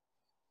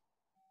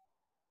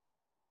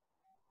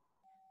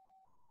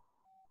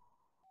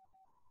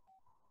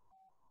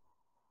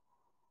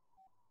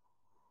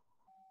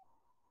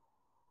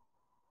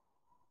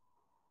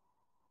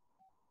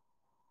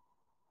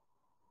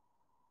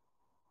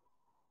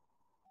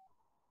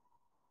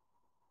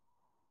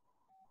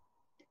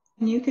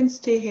 And you can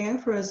stay here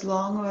for as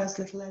long or as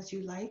little as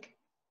you like.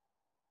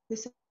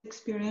 This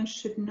experience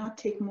should not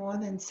take more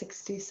than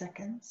 60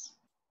 seconds.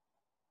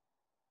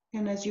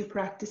 And as you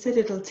practice it,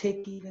 it'll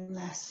take even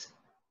less.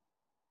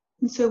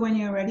 And so when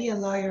you're ready,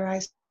 allow your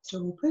eyes to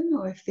open,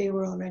 or if they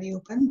were already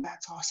open,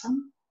 that's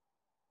awesome.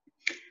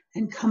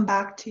 And come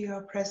back to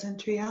your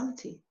present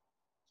reality.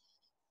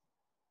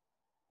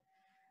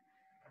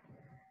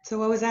 So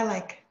what was that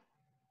like?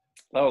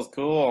 That was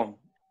cool.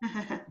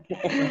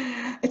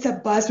 It's a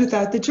buzz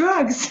without the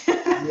drugs.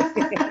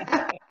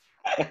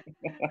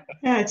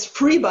 Yeah, it's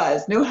free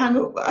buzz, no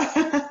hangover.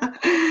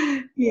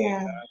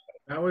 Yeah.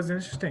 That was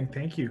interesting.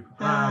 Thank you.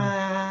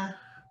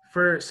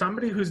 For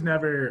somebody who's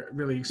never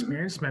really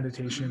experienced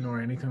meditation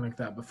or anything like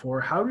that before,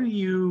 how do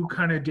you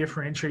kind of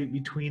differentiate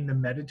between the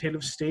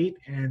meditative state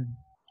and,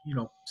 you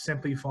know,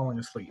 simply falling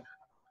asleep?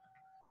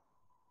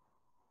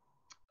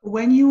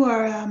 When you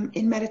are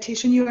in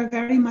meditation, you are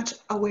very much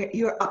aware.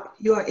 You're up.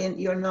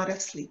 You're not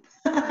asleep.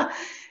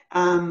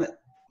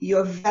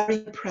 You're very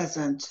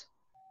present.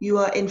 You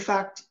are, in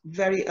fact,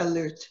 very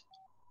alert.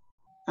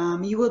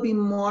 You will be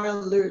more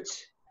alert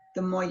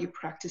the more you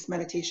practice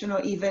meditation,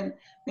 or even,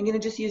 I'm going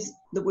to just use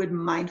the word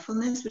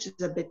mindfulness, which is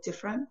a bit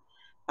different.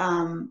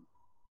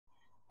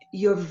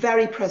 You're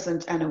very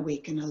present and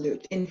awake and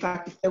alert. In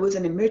fact, if there was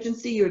an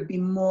emergency, you'd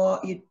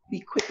be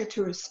quicker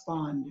to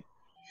respond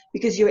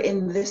because you're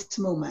in this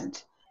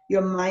moment.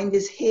 Your mind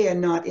is here,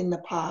 not in the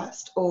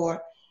past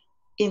or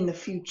in the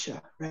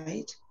future,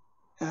 right?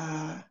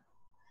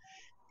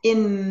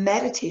 In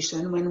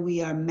meditation, when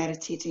we are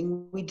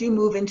meditating, we do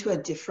move into a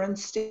different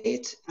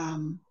state,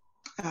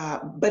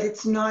 but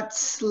it's not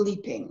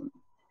sleeping.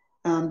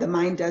 The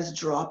mind does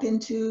drop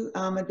into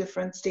a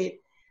different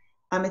state.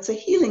 It's a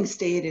healing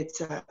state. It's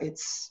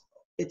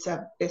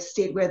a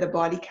state where the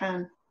body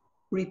can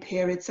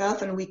repair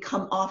itself, and we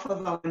come off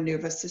of our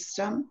nervous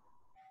system.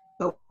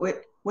 But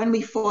when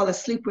we fall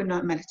asleep, we're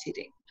not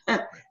meditating.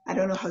 I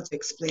don't know how to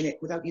explain it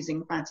without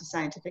using fancy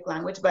scientific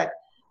language, but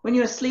when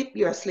you're asleep,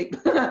 you're asleep.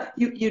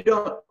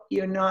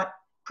 You're not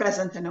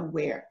present and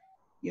aware.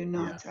 You're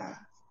not, I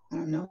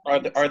don't know.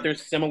 Are there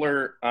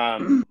similar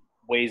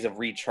ways of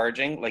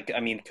recharging? Like, I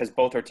mean, because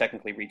both are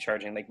technically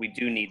recharging. Like, we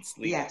do need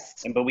sleep.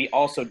 Yes. But we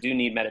also do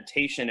need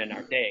meditation in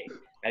our day.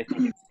 I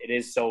think it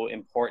is so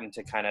important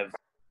to kind of,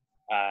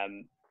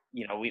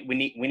 you know,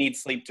 we need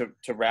sleep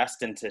to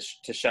rest and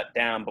to shut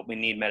down, but we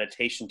need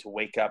meditation to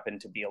wake up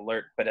and to be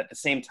alert. But at the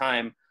same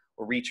time,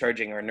 we're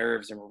recharging our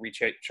nerves and we're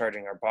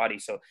recharging our body.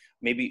 So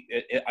maybe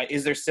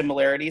is there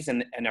similarities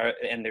and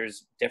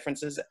there's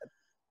differences?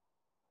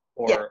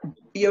 Or yeah,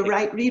 you're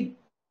right, Reed.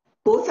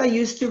 Both are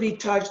used to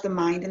recharge the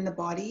mind and the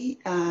body.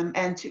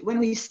 When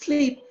we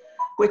sleep,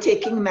 we're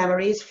taking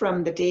memories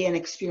from the day and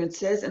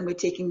experiences, and we're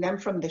taking them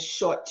from the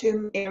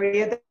short-term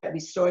area that we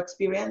store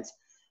experience,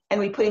 and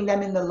we're putting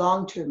them in the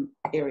long-term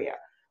area,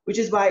 which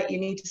is why you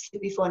need to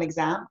sleep before an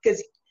exam,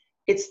 because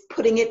it's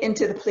putting it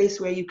into the place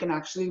where you can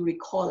actually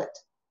recall it.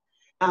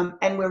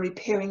 And we're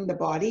repairing the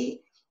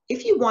body.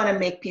 If you want to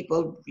make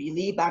people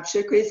really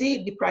batshit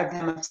crazy, deprive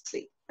them of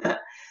sleep.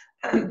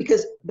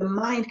 Because the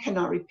mind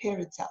cannot repair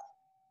itself.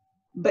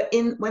 But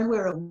when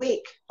we're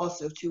awake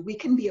also too, we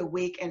can be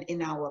awake and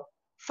in our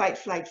fight,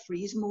 flight,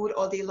 freeze mode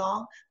all day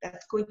long.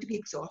 That's going to be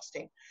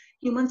exhausting.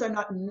 Humans are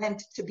not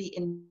meant to be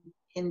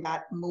in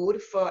that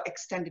mode for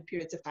extended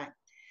periods of time.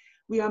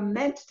 We are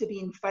meant to be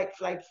in fight,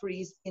 flight,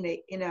 freeze in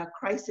a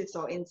crisis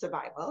or in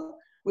survival,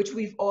 which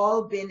we've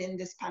all been in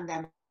this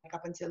pandemic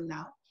up until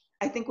now.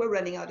 I think we're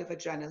running out of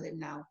adrenaline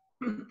now.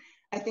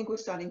 I think we're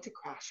starting to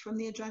crash from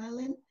the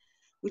adrenaline,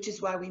 which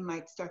is why we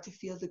might start to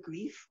feel the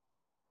grief.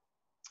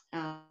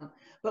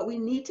 But we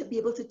need to be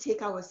able to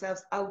take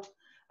ourselves out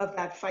of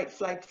that fight,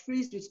 flight,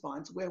 freeze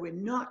response where we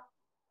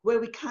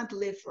can't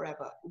live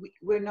forever.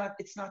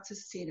 It's not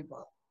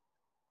sustainable.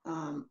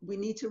 We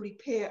need to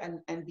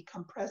repair and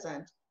become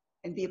present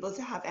and be able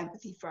to have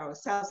empathy for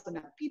ourselves and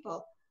other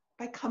people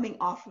by coming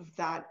off of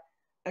that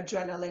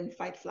adrenaline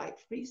fight, flight,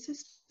 freeze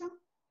system.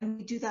 And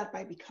we do that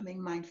by becoming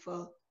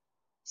mindful,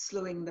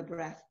 slowing the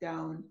breath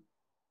down,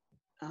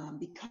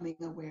 becoming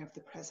aware of the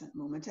present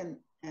moment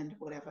and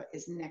whatever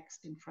is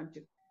next in front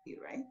of you,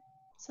 right?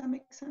 Does that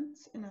make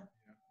sense? In a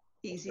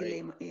easy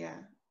layman, yeah.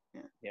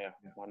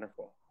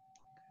 Wonderful.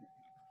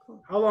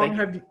 Cool. How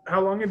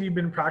long have you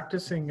been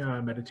practicing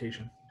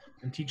meditation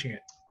and teaching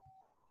it?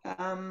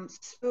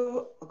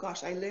 So, oh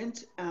gosh, I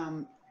learned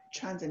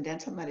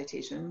transcendental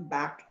meditation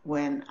back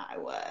when I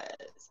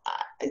was,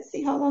 let's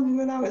see how long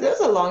ago that was. It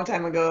was a long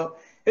time ago.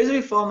 It was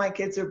before my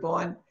kids were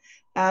born.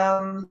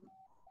 And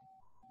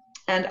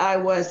I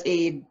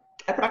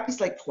practiced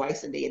like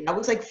twice a day. That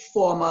was like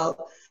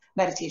formal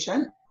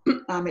meditation.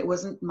 It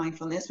wasn't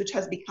mindfulness, which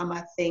has become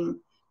a thing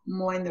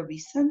more in the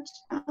recent.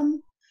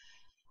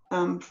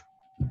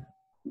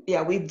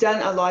 We've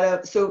done a lot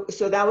of, so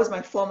that was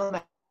my formal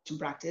meditation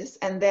practice.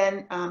 And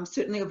then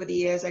certainly over the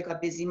years, I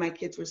got busy. My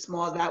kids were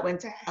small. That went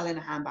to hell in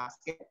a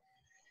handbasket.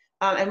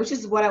 And which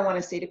is what I want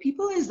to say to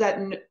people is that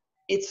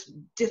it's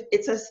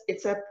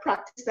a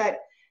practice that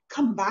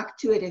come back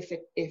to it if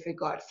it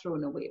got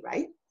thrown away,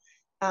 right?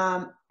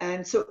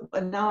 And so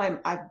now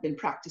I've been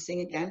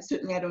practicing again.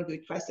 Certainly I don't do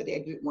it twice a day, I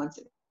do it once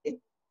a day.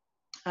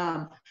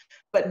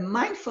 But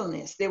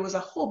mindfulness, there was a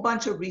whole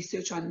bunch of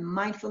research on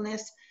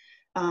mindfulness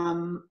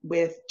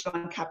with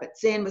Jon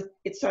Kabat-Zinn.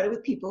 It started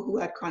with people who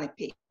had chronic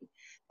pain.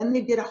 And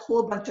they did a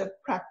whole bunch of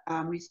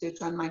research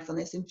on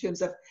mindfulness in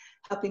terms of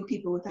helping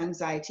people with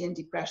anxiety and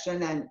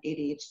depression and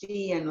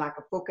ADHD and lack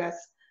of focus.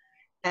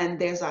 And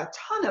there's a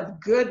ton of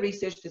good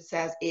research that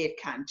says it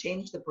can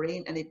change the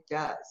brain, and it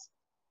does.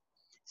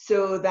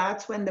 So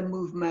that's when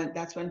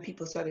that's when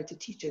people started to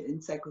teach it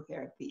in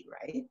psychotherapy,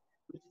 right?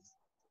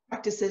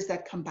 Practices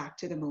that come back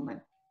to the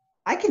moment.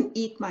 I can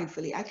eat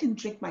mindfully. I can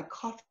drink my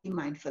coffee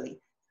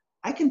mindfully.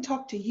 I can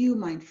talk to you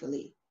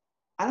mindfully.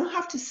 I don't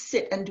have to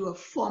sit and do a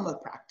formal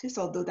practice,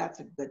 although that's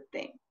a good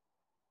thing.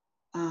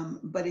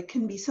 But it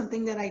can be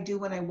something that I do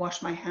when I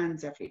wash my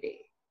hands every day,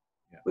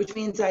 which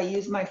means I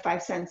use my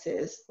 5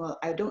 senses. Well,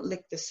 I don't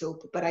lick the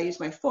soap, but I use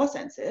my 4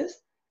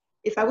 senses.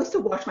 If I was to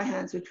wash my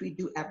hands, which we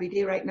do every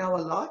day right now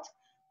a lot,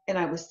 and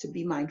I was to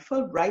be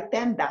mindful right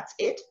then, that's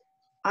it.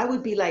 I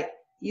would be like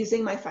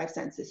using my 5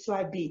 senses. So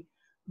I'd be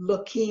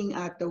looking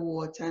at the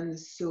water and the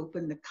soap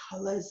and the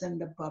colors and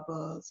the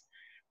bubbles.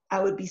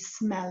 I would be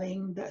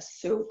smelling the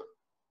soap.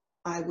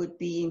 I would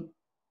be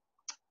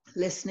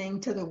listening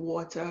to the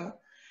water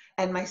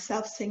and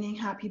myself singing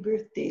happy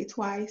birthday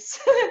twice.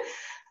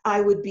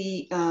 I would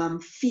be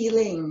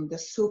feeling the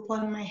soap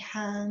on my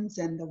hands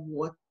and the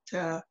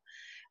water.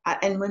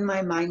 And when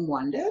my mind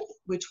wandered,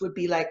 which would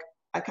be like,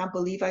 I can't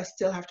believe I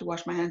still have to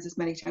wash my hands this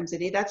many times a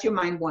day. That's your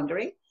mind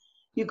wandering.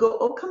 You go,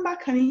 oh, come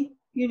back, honey.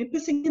 You're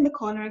pissing in the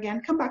corner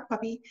again. Come back,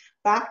 puppy.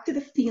 Back to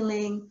the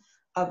feeling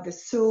of the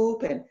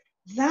soap. And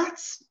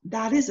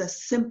that is a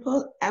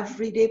simple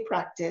everyday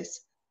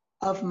practice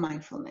of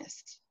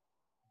mindfulness.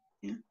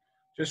 Yeah.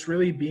 Just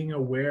really being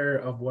aware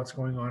of what's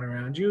going on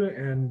around you,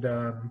 and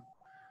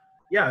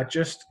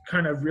just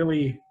kind of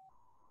really,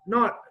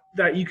 not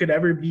that you could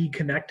ever be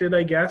connected,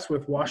 I guess,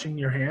 with washing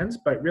your hands,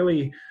 but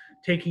really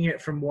taking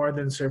it from more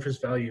than surface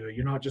value.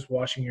 You're not just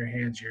washing your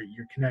hands,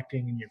 you're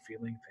connecting and you're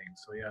feeling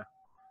things. So yeah.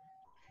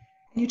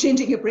 And you're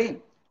changing your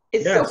brain.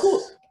 It's so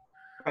cool.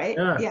 Right?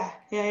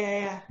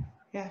 Yeah.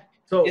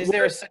 So is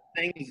there such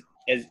thing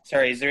as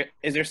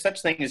is there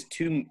such thing as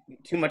too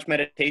much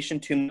meditation,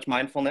 too much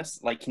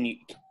mindfulness? Like can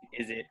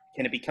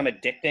it become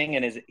addicting,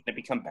 and is it going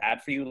to become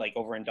bad for you, like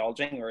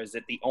overindulging, or is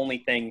it the only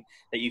thing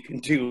that you can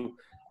do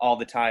all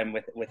the time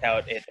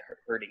without it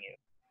hurting you?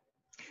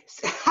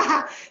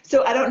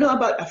 So I don't know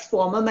about a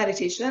formal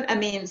meditation. I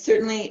mean,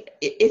 certainly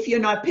if you're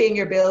not paying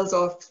your bills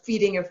or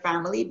feeding your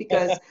family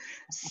because,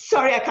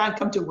 sorry, I can't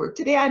come to work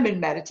today, I'm in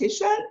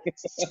meditation,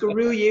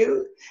 screw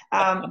you.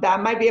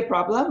 That might be a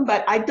problem,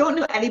 but I don't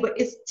know anybody.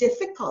 It's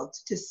difficult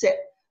to sit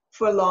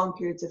for long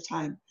periods of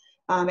time,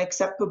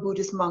 except for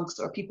Buddhist monks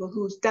or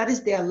people that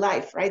is their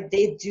life, right?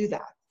 They do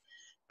that.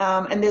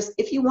 And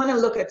if you want to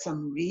look at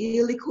some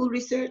really cool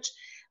research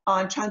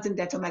on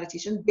transcendental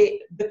meditation,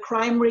 the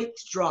crime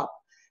rates drop.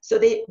 So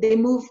they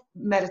move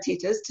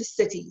meditators to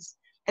cities.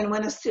 And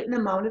when a certain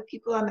amount of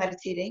people are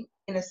meditating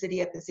in a city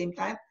at the same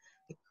time,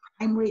 the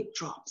crime rate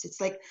drops. It's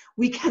like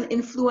we can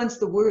influence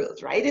the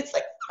world, right? It's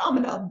like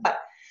phenomenal. But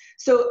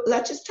so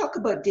let's just talk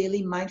about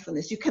daily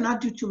mindfulness. You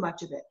cannot do too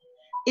much of it.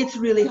 It's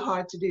really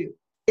hard to do.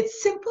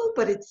 It's simple,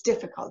 but it's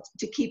difficult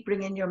to keep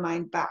bringing your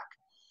mind back.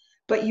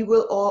 But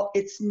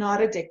it's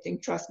not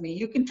addicting, trust me.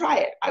 You can try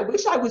it. I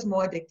wish I was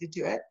more addicted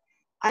to it.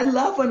 I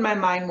love when my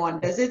mind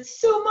wanders. It's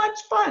so much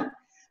fun.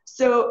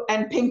 So,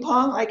 and ping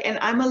pong, and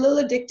I'm a little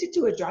addicted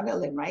to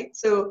adrenaline, right?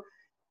 So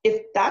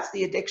if that's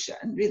the addiction,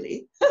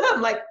 really,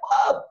 I'm like,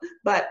 whoa,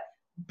 but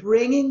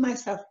bringing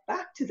myself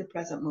back to the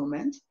present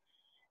moment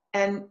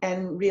and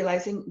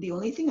realizing the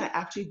only thing I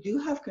actually do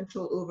have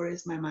control over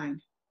is my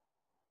mind.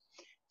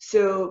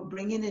 So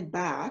bringing it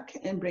back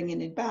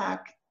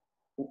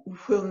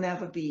will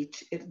never be,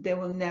 there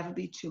will never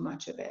be too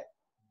much of it.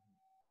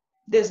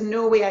 There's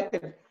no way I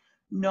could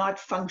not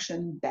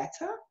function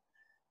better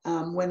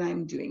when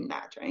I'm doing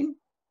that, right?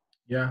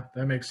 Yeah,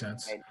 that makes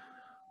sense.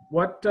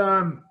 What,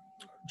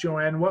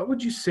 Joanne, what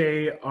would you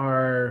say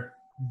are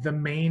the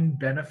main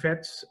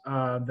benefits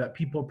that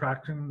people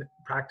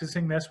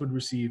practicing this would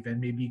receive?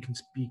 And maybe you can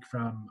speak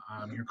from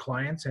your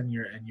clients and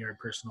your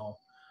personal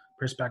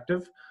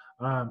perspective.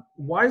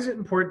 Why is it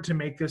important to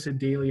make this a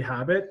daily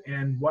habit,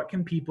 and what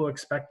can people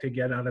expect to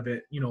get out of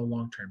it,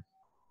 long term?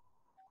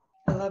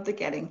 I love the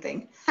getting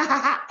thing.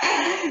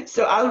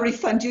 So I'll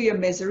refund you your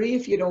misery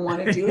if you don't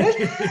want to do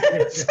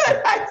it.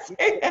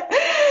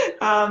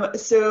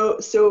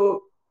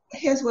 So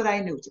here's what I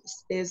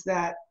noticed is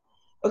that,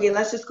 okay,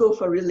 let's just go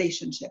for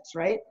relationships,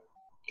 right?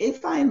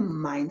 If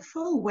I'm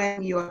mindful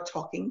when you're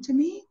talking to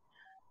me,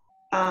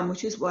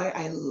 which is why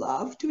I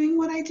love doing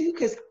what I do,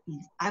 because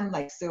I'm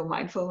so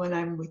mindful when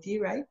I'm with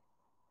you, right?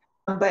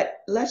 But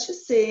let's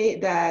just say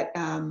that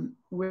I'm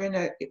with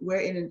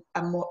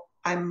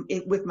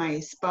my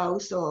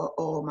spouse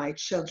or my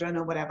children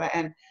or whatever,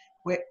 and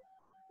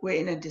we're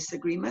in a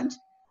disagreement.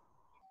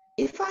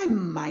 If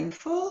I'm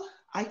mindful,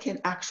 I can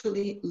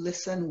actually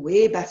listen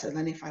way better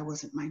than if I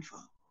wasn't mindful.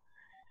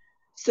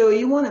 So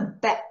you want to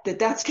bet that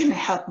that's going to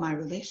help my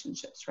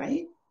relationships,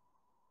 right?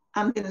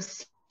 I'm going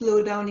to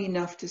slow down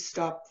enough to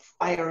stop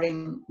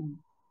firing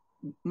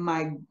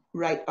my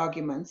right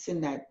arguments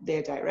in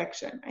their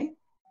direction, right?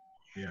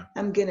 Yeah.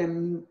 I'm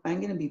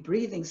gonna be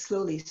breathing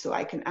slowly so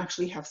I can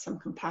actually have some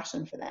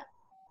compassion for that.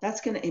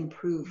 That's gonna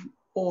improve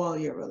all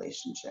your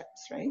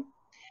relationships, right?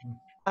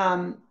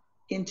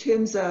 In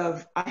terms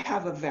of, I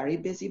have a very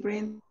busy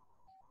brain.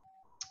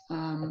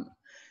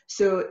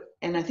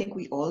 And I think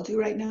we all do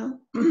right now.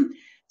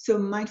 So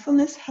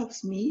mindfulness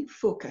helps me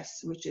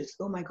focus, which is,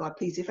 oh my God,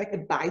 please, if I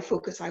could buy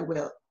focus, I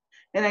will.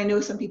 And I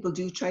know some people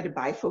do try to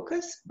buy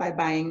focus by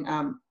buying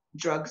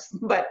drugs,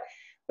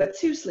 but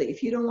seriously,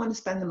 if you don't want to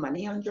spend the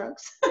money on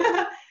drugs,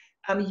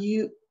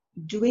 you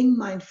doing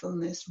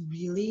mindfulness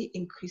really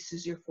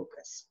increases your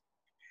focus.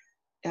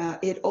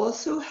 It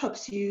also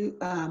helps you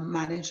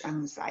manage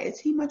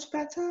anxiety much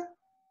better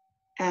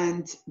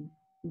and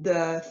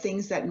the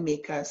things that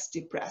make us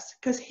depressed.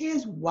 Because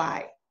here's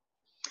why.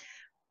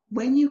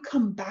 When you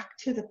come back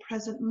to the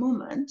present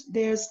moment,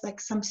 there's like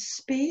some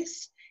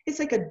space. It's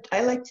like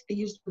I like to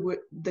use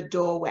the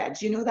door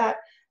wedge. You know that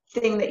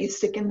thing that you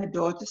stick in the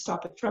door to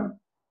stop it from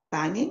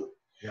banging?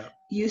 Yeah.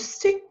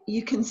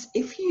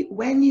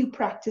 When you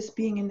practice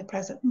being in the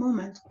present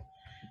moment,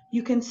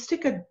 you can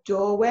stick a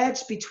door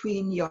wedge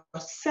between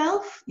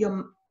yourself,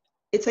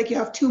 it's like you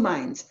have two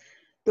minds.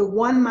 The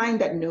one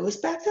mind that knows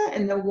better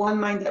and the one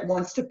mind that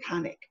wants to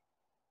panic.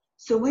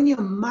 So when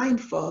you're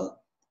mindful,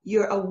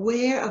 you're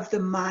aware of the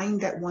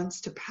mind that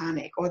wants to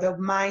panic or the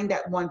mind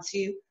that wants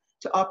you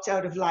to opt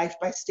out of life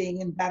by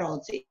staying in bed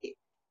all day.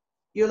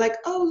 You're like,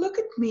 oh, look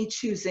at me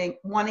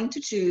wanting to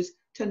choose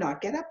to not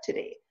get up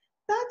today.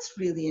 That's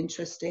really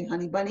interesting,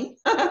 honey bunny.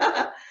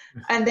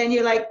 And then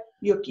you're like,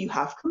 you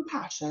have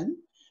compassion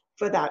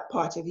for that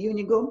part of you and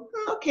you go,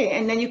 okay.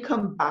 And then you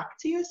come back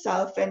to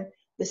yourself and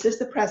this is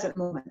the present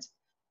moment.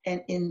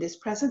 And in this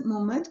present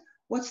moment,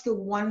 what's the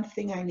one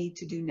thing I need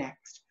to do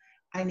next?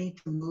 I need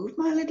to move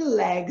my little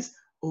legs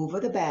over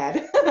the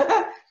bed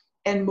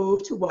and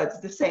move towards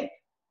the sink.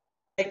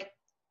 Like,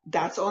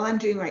 that's all I'm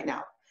doing right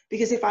now.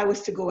 Because if I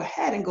was to go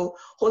ahead and go,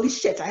 holy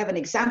shit, I have an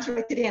exam to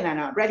write today and I'm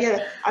not ready,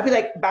 I'd be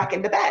like back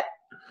in the bed,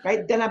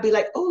 right? Then I'd be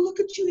like, oh, look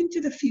at you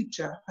into the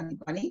future, honey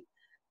bunny.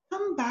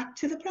 Come back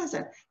to the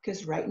present.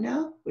 Because right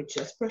now, we're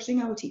just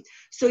brushing our teeth.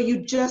 So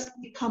you just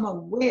become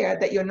aware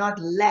that you're not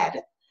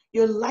led.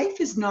 Your life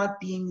is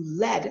not being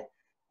led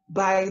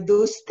by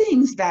those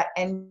things that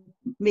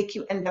make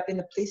you end up in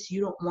a place you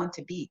don't want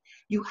to be.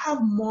 You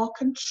have more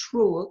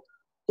control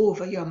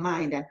over your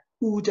mind, and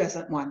who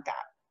doesn't want that?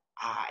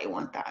 I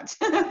want that.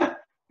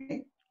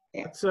 Right?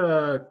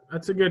 Yeah.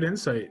 That's a good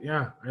insight.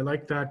 Yeah, I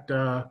like that.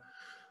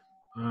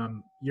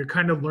 You're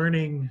kind of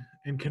learning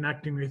and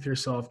connecting with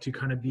yourself to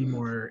kind of be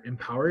more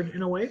empowered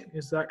in a way.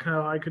 Is that kind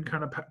of how I could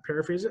kind of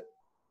paraphrase it?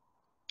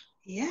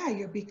 Yeah,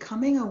 you're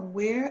becoming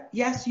aware.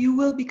 Yes, you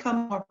will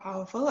become more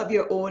powerful of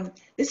your own.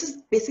 This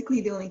is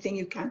basically the only thing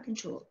you can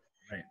control.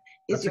 Right.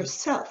 Is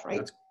yourself, right?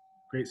 That's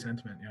great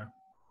sentiment. Yeah.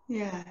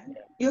 Yeah.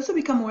 You also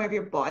become aware of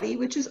your body,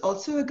 which is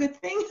also a good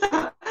thing.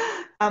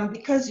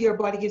 Because your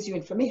body gives you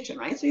information,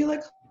 right? So you're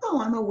like,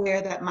 oh, I'm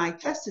aware that my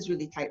chest is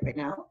really tight right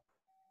now.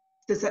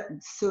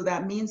 So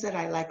that means that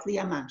I likely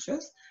am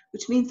anxious,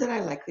 which means that I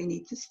likely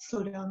need to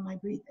slow down my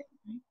breathing.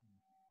 Right?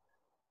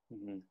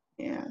 Mm-hmm.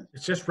 Yeah.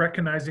 It's just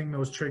recognizing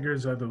those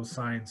triggers or those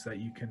signs that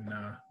you can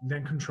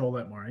then control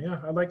it more. Yeah,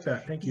 I like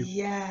that. Thank you.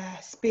 Yeah,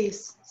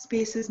 space.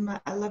 Space is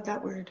I love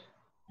that word.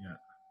 Yeah,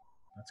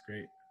 that's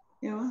great.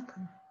 You're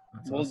welcome.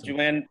 That's well, awesome.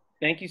 Joanne,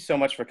 thank you so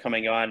much for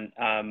coming on.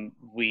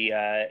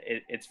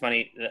 It's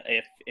funny,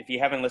 if you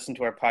haven't listened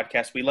to our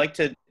podcast, we like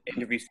to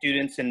interview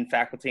students and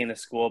faculty in the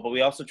school, but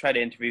we also try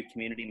to interview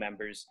community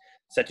members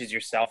such as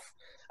yourself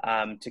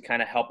to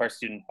kind of help our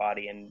student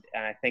body. And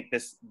I think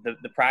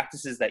the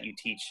practices that you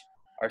teach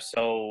are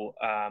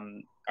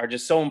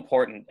just so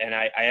important. And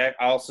I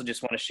also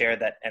just want to share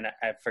that, and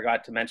I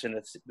forgot to mention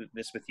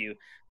this with you,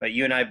 but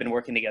you and I have been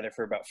working together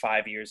for about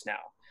 5 years now.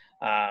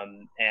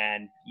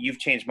 And you've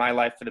changed my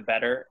life for the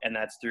better, and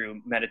that's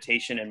through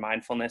meditation and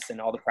mindfulness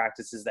and all the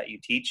practices that you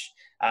teach,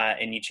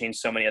 and you change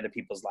so many other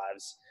people's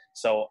lives.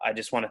 So I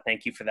just want to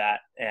thank you for that.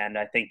 And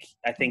I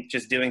think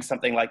just doing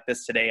something like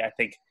this today, I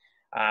think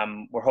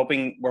we're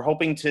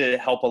hoping to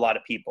help a lot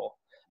of people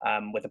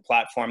with a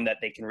platform that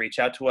they can reach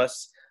out to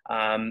us.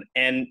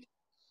 And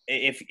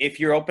if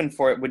you're open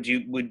for it, would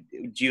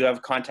you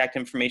have contact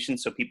information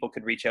so people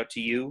could reach out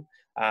to you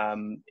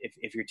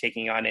if you're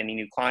taking on any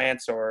new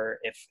clients, or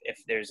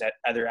if there's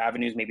other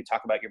avenues, maybe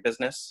talk about your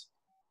business?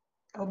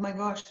 Oh my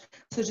gosh.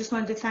 So just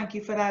wanted to thank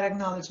you for that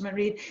acknowledgement,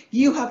 Reed.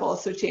 You have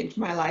also changed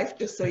my life,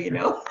 just so you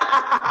know.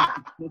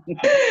 I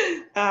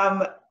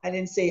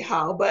didn't say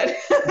how, but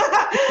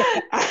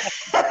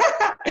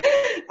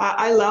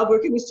I love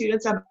working with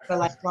students. I'm a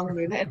lifelong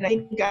learner, and I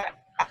think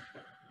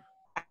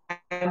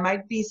I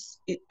might be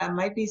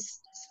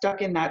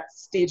stuck in that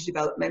stage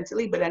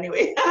developmentally, but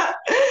anyway,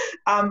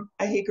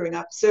 I hate growing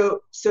up.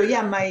 So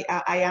yeah,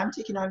 I am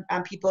taking on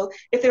people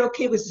if they're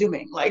okay with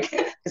Zooming, like,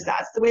 because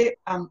that's the way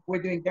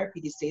we're doing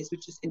therapy these days,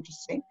 which is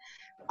interesting.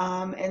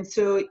 And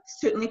so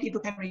certainly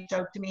people can reach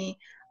out to me.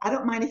 I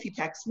don't mind if you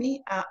text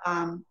me,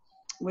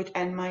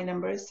 and my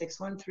number is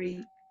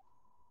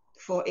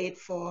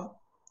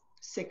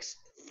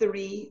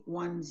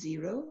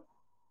 613-484-6310.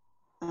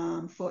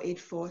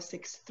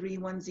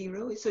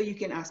 484-6310. So you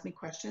can ask me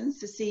questions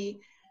to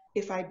see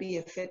if I'd be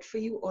a fit for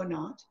you or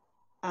not.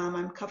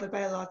 I'm covered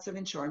by lots of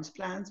insurance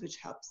plans, which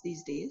helps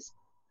these days.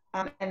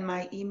 And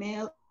my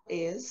email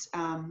is,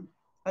 I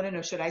don't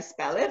know, should I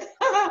spell it?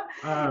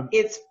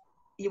 It's,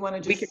 you want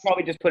to just... We could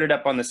probably just put it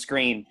up on the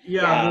screen.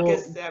 Yeah,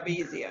 because that'd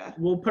be easier.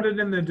 We'll put it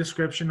in the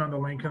description on the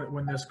link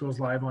when this goes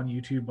live on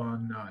YouTube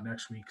on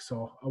next week.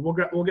 So we'll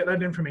get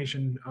that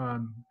information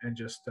and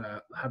just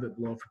have it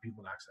below for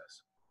people to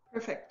access.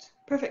 Perfect.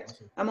 Perfect.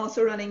 Awesome. I'm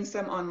also running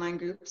some online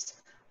groups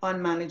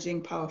on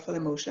managing powerful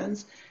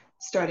emotions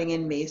starting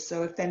in May.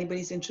 So if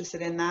anybody's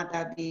interested in that,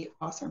 that'd be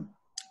awesome.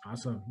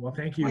 Awesome. Well,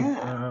 thank you.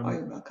 Yeah.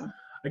 You're welcome.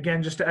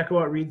 Again, just to echo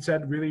what Reed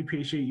said, really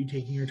appreciate you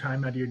taking your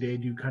time out of your day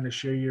to kind of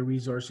share your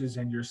resources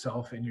and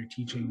yourself and your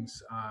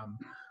teachings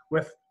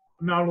with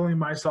not only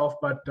myself,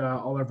 but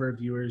all of our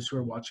viewers who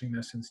are watching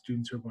this and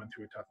students who are going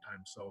through a tough time.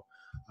 So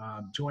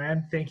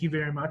Joanne, thank you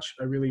very much.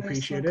 I really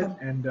appreciate it.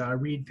 And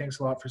Reed, thanks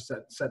a lot for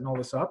setting all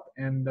this up.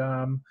 And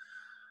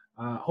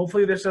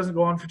hopefully this doesn't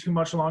go on for too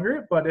much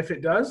longer, but if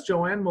it does,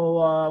 Joanne,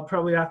 we'll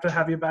probably have to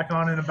have you back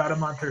on in about a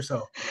month or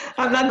so.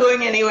 I'm not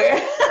going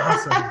anywhere.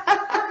 Awesome.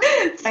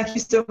 Thank you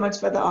so much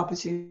for the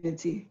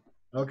opportunity.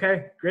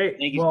 Okay, great.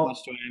 Thank you so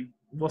much, Joanne.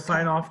 We'll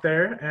sign off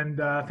there. And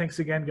thanks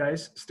again,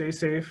 guys. Stay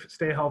safe,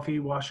 stay healthy,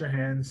 wash your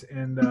hands,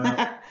 and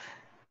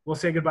we'll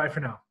say goodbye for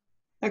now.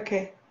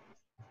 Okay.